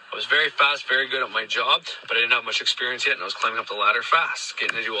me. I was very fast, very good at my job, but I didn't have much experience yet, and I was climbing up the ladder fast,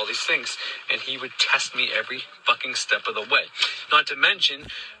 getting to do all these things, and he would test me every fucking step of the way. Not to mention,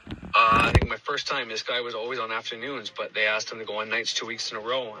 I think my first time, this guy was always on afternoons, but they asked him to go on nights 2 weeks in a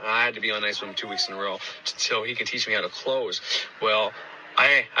row, and I had to be on nights with him 2 weeks in a row so he could teach me how to close. Well,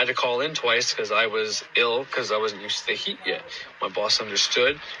 I had to call in twice because I was ill because I wasn't used to the heat yet. My boss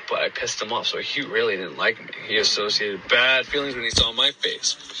understood, but I pissed him off, so he really didn't like me. He associated bad feelings when he saw my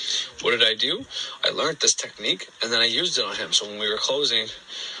face. What did I do? I learned this technique, and then I used it on him. So when we were closing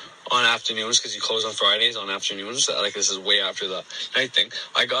on afternoons, because you close on Fridays on afternoons, like this is way after the night thing,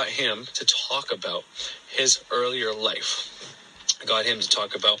 I got him to talk about his earlier life. I got him to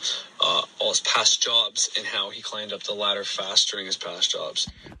talk about all his past jobs and how he climbed up the ladder fast during his past jobs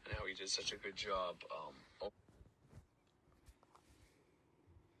and how he did such a good job.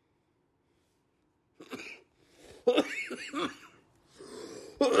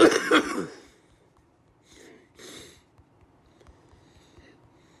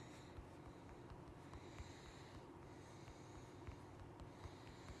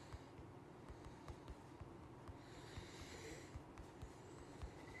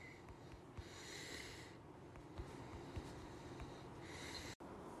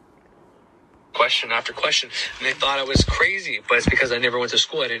 Question after question, and they thought I was crazy, but it's because I never went to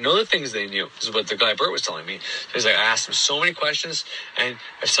school. I didn't know the things they knew. This is what the guy Bert was telling me. He's like, I asked him so many questions, and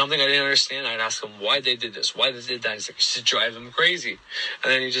if something I didn't understand, I'd ask him why they did this, why they did that. He's like, to drive them crazy.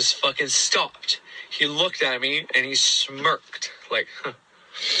 And then he just fucking stopped. He looked at me and he smirked, like,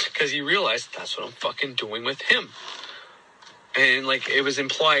 because he realized that's what I'm fucking doing with him. And, like, it was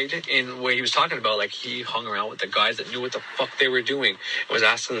implied in what he was talking about, like, he hung around with the guys that knew what the fuck they were doing and was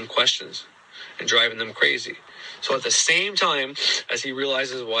asking them questions and driving them crazy. So at the same time as he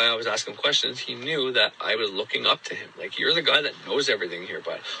realizes why I was asking questions, he knew that I was looking up to him. Like, you're the guy that knows everything here,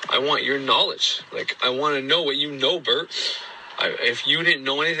 but I want your knowledge. Like, I want to know what you know, Bert. If you didn't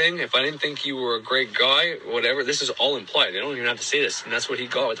know anything, if I didn't think you were a great guy, whatever, this is all implied. I don't even have to say this. And that's what he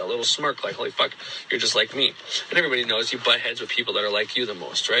got with that little smirk, like, holy fuck, you're just like me. And everybody knows you butt heads with people that are like you the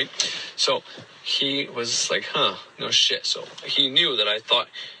most, right? So he was like, no shit. So he knew that I thought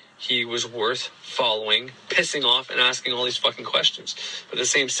he was worth following, pissing off, and asking all these fucking questions. But in the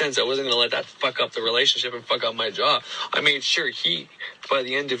same sense, I wasn't going to let that fuck up the relationship and fuck up my job. I made sure he, by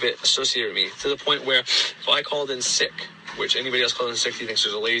the end of it, associated me to the point where if I called in sick, which anybody else called in sick, he thinks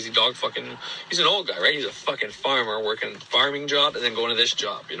there's a lazy dog fucking... He's an old guy, right? He's a fucking farmer working a farming job and then going to this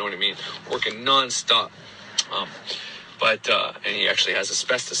job, you know what I mean? Working nonstop. And he actually has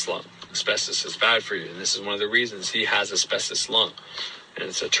asbestos lung, asbestos is bad for you, and this is one of the reasons he has asbestos lung, and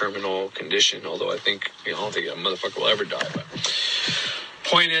it's a terminal condition. Although I don't think a motherfucker will ever die. But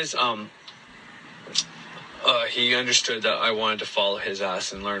point is, he understood that I wanted to follow his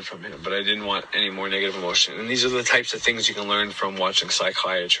ass and learn from him, but I didn't want any more negative emotion. And these are the types of things you can learn from watching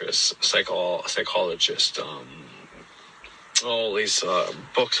psychiatrists, psychologists, all these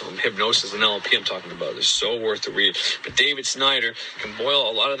books from hypnosis and NLP I'm talking about. They're so worth the read. But David Snyder can boil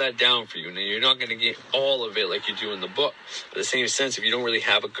a lot of that down for you. Now, you're not going to get all of it like you do in the book. But in the same sense, if you don't really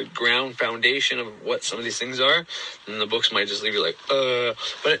have a good ground foundation of what some of these things are, then the books might just leave you like,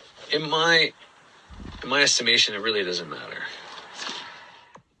 But in my estimation, it really doesn't matter.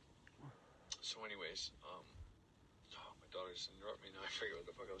 So anyways, my daughter just interrupted me now. I forget what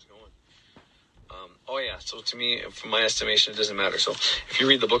the fuck I was going. So to me, from my estimation, it doesn't matter. So if you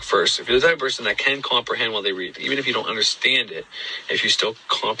read the book first, if you're the type of person that can comprehend while they read, even if you don't understand it, if you still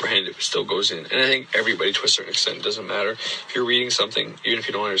comprehend it, it still goes in. And I think everybody, to a certain extent, it doesn't matter. If you're reading something, even if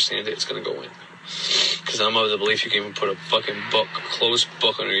you don't understand it, it's going to go in. Because I'm of the belief you can even put a fucking book, a closed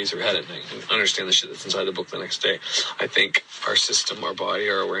book underneath your head at night and understand the shit that's inside the book the next day. I think our system, our body,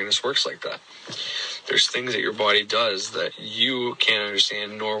 our awareness works like that. There's things that your body does that you can't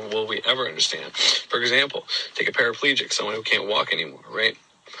understand, nor will we ever understand. For example, take a paraplegic, someone who can't walk anymore, right?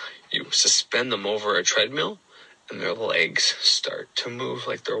 You suspend them over a treadmill, and their legs start to move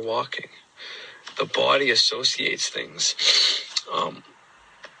like they're walking. The body associates things.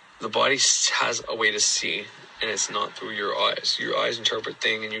 The body has a way to see, and it's not through your eyes. Your eyes interpret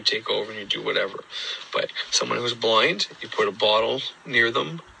things, and you take over and you do whatever. But someone who's blind, you put a bottle near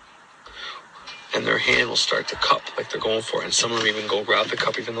them, and their hand will start to cup like they're going for it. And some of them even go grab the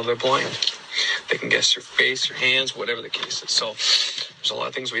cup even though they're blind. They can guess your face, your hands, whatever the case is. So there's a lot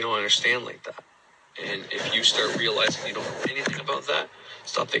of things we don't understand like that. And if you start realizing you don't know anything about that,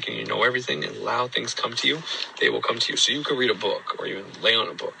 stop thinking you know everything and allow things come to you, they will come to you. So you can read a book or even lay on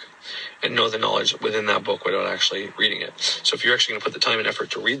a book and know the knowledge within that book without actually reading it. So if you're actually going to put the time and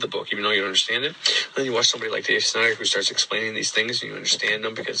effort to read the book, even though you don't understand it, then you watch somebody like Dave Snyder who starts explaining these things and you understand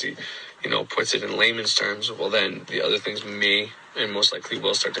them because he, puts it in layman's terms, well then the other things may and most likely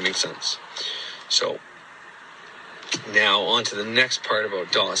will start to make sense. So now on to the next part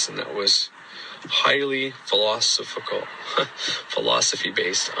about Dawson that was highly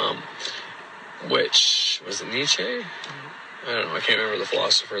philosophy-based, which was it Nietzsche? I don't know, I can't remember the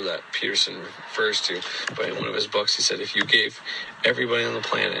philosopher that Peterson refers to, but in one of his books he said if you gave everybody on the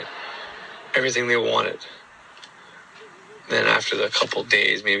planet everything they wanted, then after the couple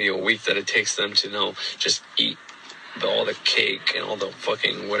days, maybe a week that it takes them to just eat all the cake and all the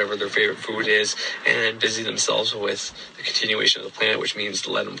fucking whatever their favorite food is, and then busy themselves with the continuation of the planet, which means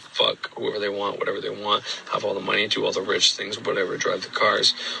let them fuck whoever they want, whatever they want, have all the money, do all the rich things, whatever, drive the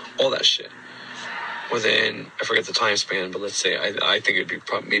cars, all that shit. Within, I forget the time span, but let's say, I think it'd be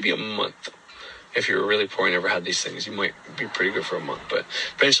maybe a month. If you were really poor and never had these things, you might be pretty good for a month, but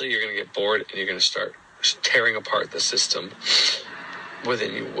eventually you're going to get bored and you're going to start tearing apart the system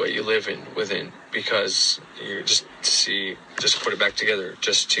within you, what you live in within, because you just put it back together,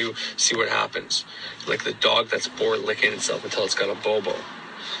 just to see what happens. Like the dog that's bored licking itself until it's got a bobo.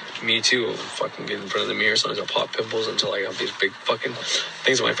 Me too. I'll fucking get in front of the mirror, sometimes I'll pop pimples until I have these big fucking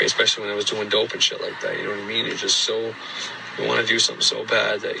things on my face, especially when I was doing dope and shit like that. You know what I mean? You're just you want to do something so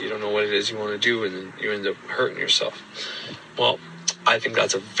bad that you don't know what it is you want to do, and then you end up hurting yourself. Well, I think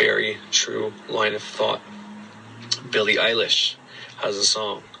that's a very true line of thought. Billie Eilish has a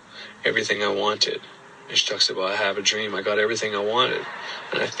song, Everything I Wanted. And she talks about, I have a dream, I got everything I wanted.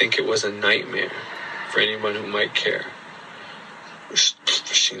 And I think it was a nightmare for anyone who might care.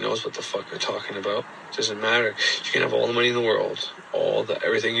 She knows what the fuck they're talking about. It doesn't matter. You can have all the money in the world,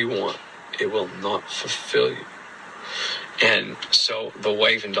 everything you want. It will not fulfill you. And so the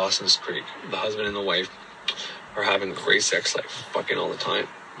wife in Dawson's Creek, the husband and the wife, are having a great sex life, fucking all the time.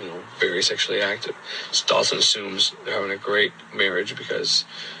 Very sexually active. So Dawson assumes they're having a great marriage because,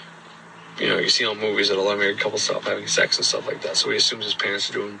 you see on movies that a lot of married couples stop having sex and stuff like that. So he assumes his parents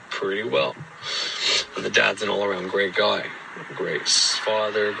are doing pretty well. And the dad's an all-around great guy. Great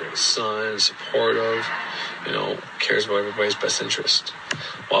father, great son, supportive, cares about everybody's best interest.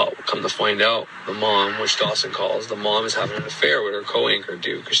 Well, come to find out, the mom, which Dawson calls, the mom is having an affair with her co-anchor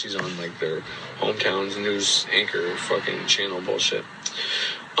dude because she's on, their hometown's news anchor fucking channel bullshit.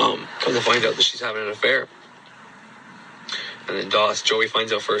 Come to find out that she's having an affair. And then Joey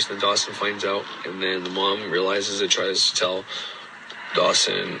finds out first, and then Dawson finds out, and then the mom realizes it, tries to tell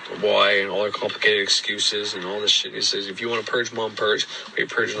Dawson why and all her complicated excuses and all this shit. He says, if you want to purge, Mom, purge, but you're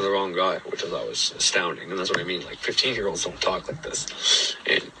purging the wrong guy, which I thought was astounding. And that's what I mean. Like, 15-year-olds don't talk like this.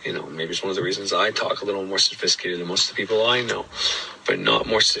 And, you know, maybe it's one of the reasons I talk a little more sophisticated than most of the people I know, but not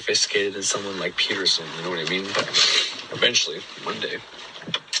more sophisticated than someone like Peterson. You know what I mean? But eventually, one day.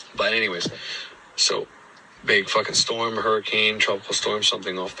 But anyways, so big fucking storm, hurricane, tropical storm,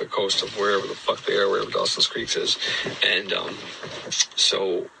 something off the coast of wherever the fuck they are, wherever Dawson's Creek is. And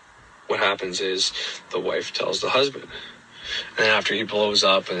so what happens is the wife tells the husband. And then after he blows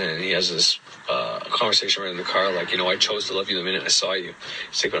up and then he has this conversation right in the car, like, you know, I chose to love you the minute I saw you.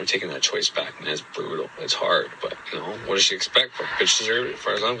 It's like, but I'm taking that choice back. And it's brutal. It's hard. But, you know, what does she expect? But bitch deserved it, as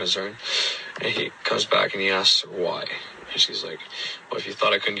far as I'm concerned. And he comes back and he asks her why. And she's like, well, if you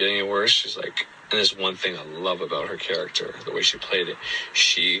thought I couldn't get any worse, she's like, and there's one thing I love about her character, the way she played it.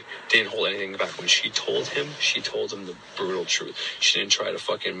 She didn't hold anything back. When she told him the brutal truth. She didn't try to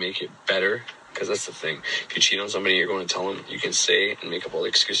fucking make it better, because that's the thing. If you cheat on somebody, you're going to tell them. You can say and make up all the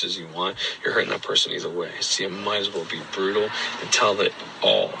excuses you want. You're hurting that person either way. So you might as well be brutal and tell it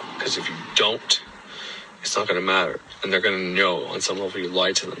all. Because if you don't, it's not going to matter. And they're going to know on some level you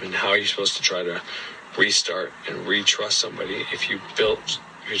lied to them. And how are you supposed to try to restart and retrust somebody if you're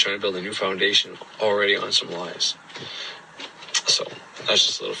trying to build a new foundation already on some lies? So that's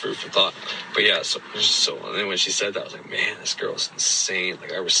just a little food for thought. But yeah, so and then when she said that, I was like, man, this girl's insane.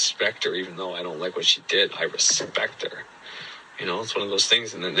 Like, I respect her, even though I don't like what she did. I respect her. You know, it's one of those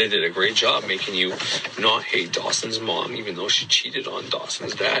things. And then they did a great job making you not hate Dawson's mom, even though she cheated on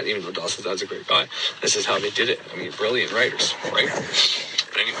Dawson's dad, even though Dawson's dad's a great guy. This is how they did it. I mean, brilliant writers, right?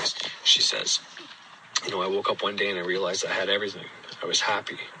 But anyways, she says, you know, I woke up one day and I realized I had everything. I was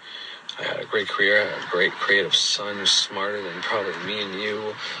happy. I had a great career. I had a great creative son who's smarter than probably me and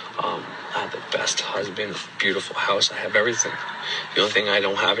you. I had the best husband, a beautiful house. I have everything. The only thing I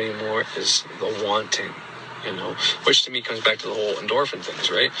don't have anymore is the wanting, you know, which to me comes back to the whole endorphin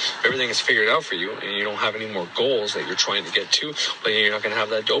things, right? If everything is figured out for you and you don't have any more goals that you're trying to get to, but you're not going to have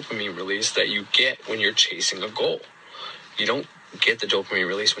that dopamine release that you get when you're chasing a goal. You don't get the dopamine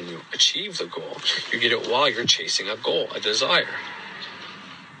release when you achieve the goal. You get it while you're chasing a goal, a desire.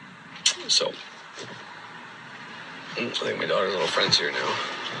 So, I think my daughter's little friend's here now.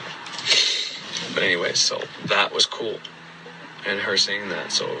 But anyway, so that was cool. And her saying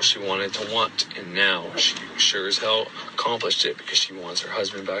that, so she wanted to want, and now she sure as hell accomplished it, because she wants her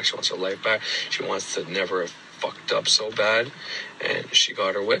husband back, she wants her life back, she wants to never have fucked up so bad, and she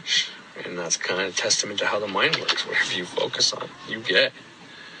got her wish. And that's kind of a testament to how the mind works. Whatever you focus on, you get.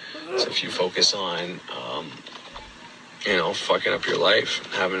 So if you focus on, you know, fucking up your life,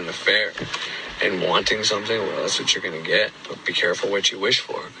 having an affair, and wanting something, well, that's what you're going to get. But be careful what you wish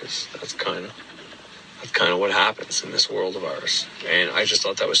for, because that's kind of what happens in this world of ours. And I just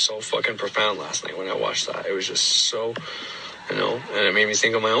thought that was so fucking profound last night when I watched that. It was just so, you know, and it made me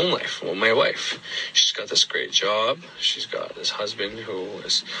think of my own life. Well, my wife, she's got this great job. She's got this husband who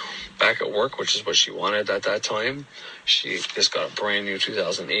is back at work, which is what she wanted at that time. She just got a brand new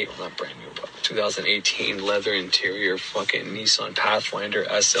 2018 leather interior fucking Nissan Pathfinder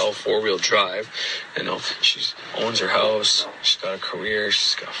SL 4-wheel drive. You know, she owns her house. She's got a career.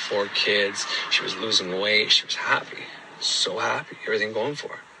 She's got 4 kids. She was losing weight. She was happy. So happy. Everything going for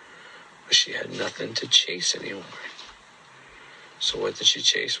her. But she had nothing to chase anymore. So what did she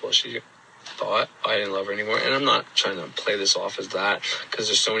chase? Well, she thought I didn't love her anymore. And I'm not trying to play this off as that, because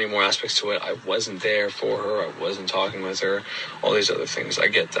there's so many more aspects to it. I wasn't there for her. I wasn't talking with her. All these other things. I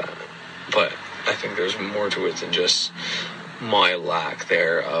get that. But I think there's more to it than just my lack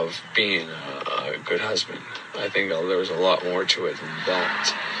there of being a good husband. I think there's a lot more to it than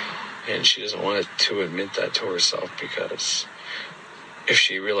that. And she doesn't want to admit that to herself, because if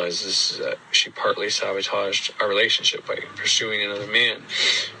she realizes that she partly sabotaged our relationship by pursuing another man,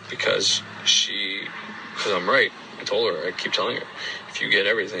 because I'm right. I told her, I keep telling her, if you get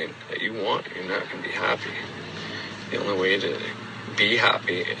everything that you want, you're not going to be happy. The only way to be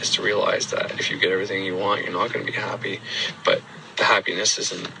happy is to realize that if you get everything you want, you're not going to be happy. But the happiness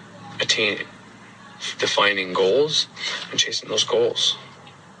is in defining goals and chasing those goals,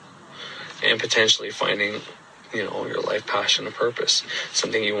 and potentially finding, you know, your life passion and purpose,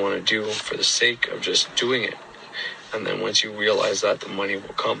 something you want to do for the sake of just doing it. And then once you realize that, the money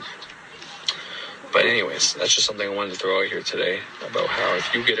will come. But anyways, that's just something I wanted to throw out here today about how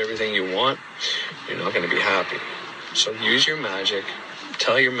if you get everything you want, you're not going to be happy. So use your magic.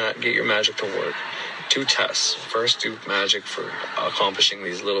 Get your magic to work. 2 tests. First, do magic for accomplishing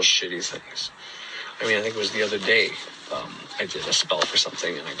these little shitty things. I mean, I think it was the other day, I did a spell for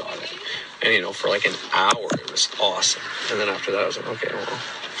something and I got it. And, you know, for like an hour, it was awesome. And then after that, I was like, okay, well,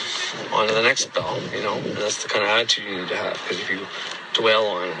 on to the next spell, you know? And that's the kind of attitude you need to have. Because if you dwell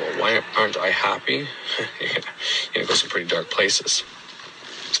on, well, why aren't I happy? You're going to go some pretty dark places.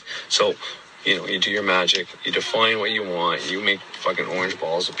 So, you know, you do your magic, you define what you want, you make fucking orange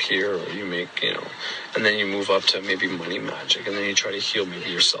balls appear, or you make, you know, and then you move up to maybe money magic, and then you try to heal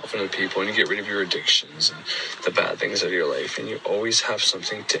maybe yourself and other people, and you get rid of your addictions and the bad things of your life, and you always have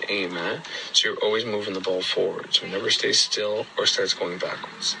something to aim at, so you're always moving the ball forward, so it never stays still or starts going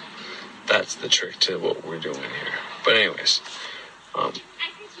backwards. That's the trick to what we're doing here. But anyways,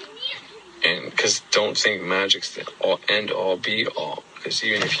 and because don't think magic's the end all be all. Because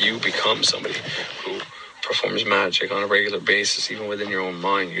even if you become somebody who performs magic on a regular basis, even within your own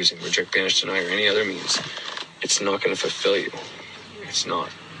mind, using reject, banish, deny, or any other means, it's not going to fulfill you. It's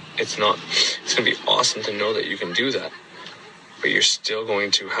not. It's going to be awesome to know that you can do that. But you're still going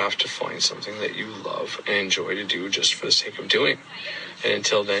to have to find something that you love and enjoy to do just for the sake of doing. And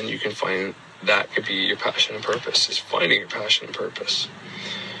until then, you can find that could be your passion and purpose, is finding your passion and purpose.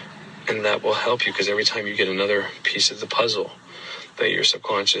 And that will help you, because every time you get another piece of the puzzle that your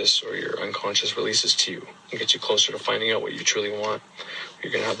subconscious or your unconscious releases to you and gets you closer to finding out what you truly want,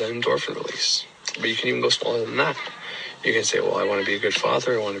 you're going to have that endorphin release. But you can even go smaller than that. You can say, well, I want to be a good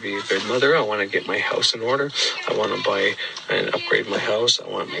father, I want to be a good mother, I want to get my house in order, I want to buy and upgrade my house, I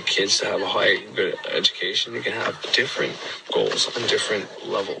want my kids to have a good education. You can have different goals on different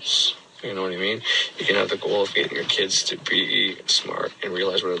levels. You know what I mean? You can have the goal of getting your kids to be smart and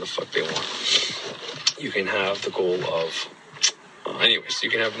realize whatever the fuck they want. You can have the goal of anyways, you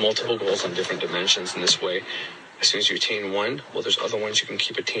can have multiple goals on different dimensions in this way. As soon as you attain one, well, there's other ones you can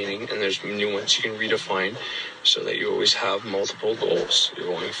keep attaining, and there's new ones you can redefine, so that you always have multiple goals you're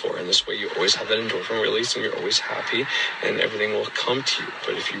going for. And this way, you always have that endorphin release, and you're always happy, and everything will come to you.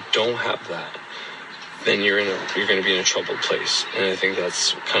 But if you don't have that, then you're going to be in a troubled place. And I think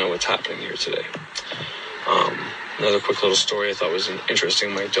that's kind of what's happening here today. Another quick little story I thought was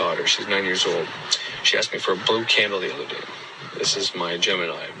interesting. My daughter, she's 9 years old. She asked me for a blue candle the other day. This is my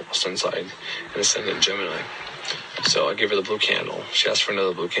Gemini, sun sign, and ascendant Gemini. So I gave her the blue candle. She asked for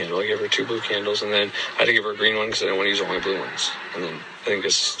another blue candle. I gave her 2 blue candles, and then I had to give her a green one because I didn't want to use all my blue ones. And then I think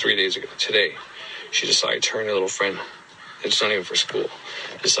this is 3 days ago. Today, she decided, her and her little friend, it's not even for school,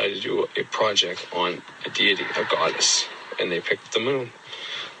 decided to do a project on a deity, a goddess, and they picked the moon.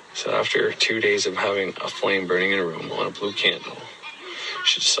 So after 2 days of having a flame burning in a room on a blue candle,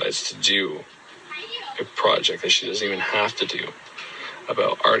 she decides to do a project that she doesn't even have to do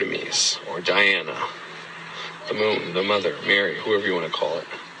about Artemis or Diana, the moon, the mother, Mary, whoever you want to call it.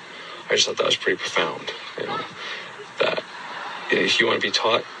 I just thought that was pretty profound, you know, that if you want to be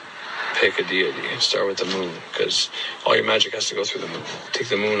taught, pick a deity and start with the moon, because all your magic has to go through the moon. Take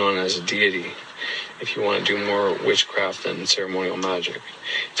the moon on as a deity. If you want to do more witchcraft than ceremonial magic,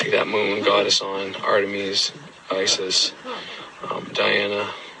 take that moon goddess on, Artemis, Isis, Diana.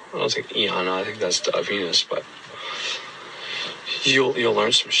 I don't think Iana, I think that's Venus, but you'll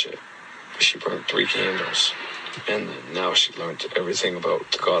learn some shit. She burned 3 candles, and then now she learned everything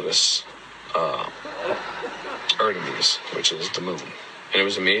about the goddess Artemis, which is the moon. And it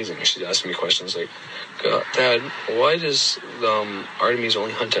was amazing. She asked me questions like, Dad, why does Artemis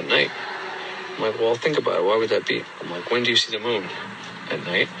only hunt at night? I'm like, well, think about it. Why would that be? I'm like, when do you see the moon? At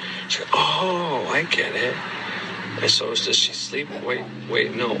night? She's like, oh, I get it. And so does she sleep?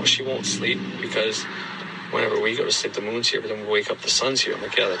 Wait, no, she won't sleep, because whenever we go to sleep, the moon's here, but then we wake up, the sun's here. I'm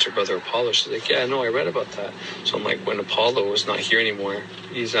like, yeah, that's your brother Apollo. She's like, yeah, no, I read about that. So I'm like, when Apollo is not here anymore,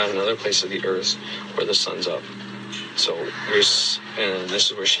 he's at another place of the earth where the sun's up. So and this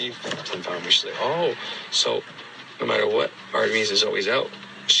is where she found me. She's like, oh, so no matter what, Artemis is always out.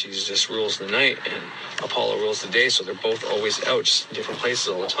 She just rules the night, and Apollo rules the day, so they're both always out, just in different places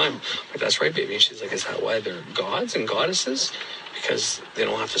all the time. Like, that's right, baby. And she's like, is that why they're gods and goddesses? Because they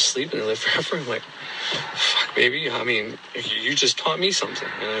don't have to sleep and they live forever? I'm like, fuck, baby. I mean, you just taught me something.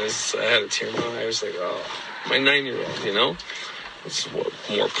 And I had a tear in my eye. I was like, oh, my 9-year-old, you know? It's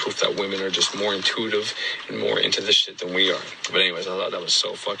more proof that women are just more intuitive and more into this shit than we are. But anyways, I thought that was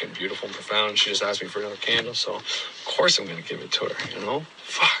so fucking beautiful and profound. She just asked me for another candle, so of course I'm going to give it to her, you know?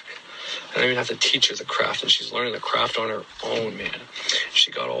 Fuck. I don't even have to teach her the craft, and she's learning the craft on her own, man. She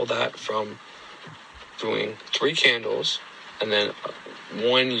got all that from doing 3 candles and then 1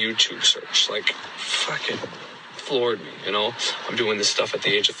 YouTube search. Like, fucking floored me, you know? I'm doing this stuff at the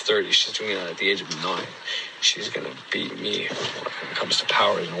age of 30. She's doing it at the age of 9. She's going to beat me when it comes to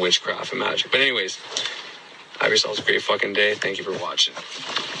powers and witchcraft and magic. But anyways, have yourselves a great fucking day. Thank you for watching.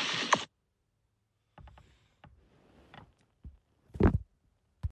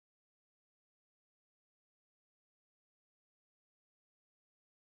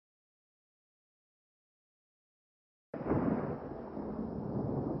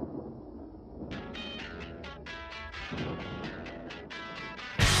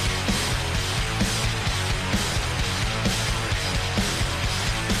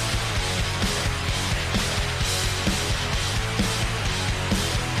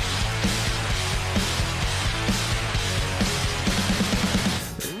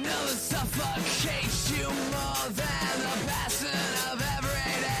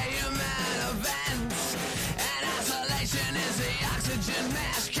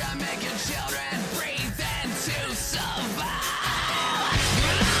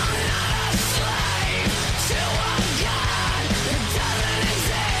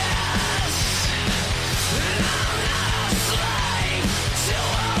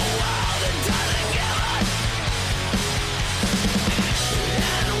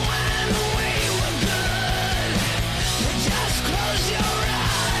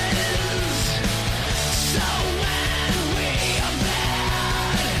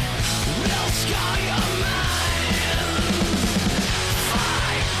 Scar your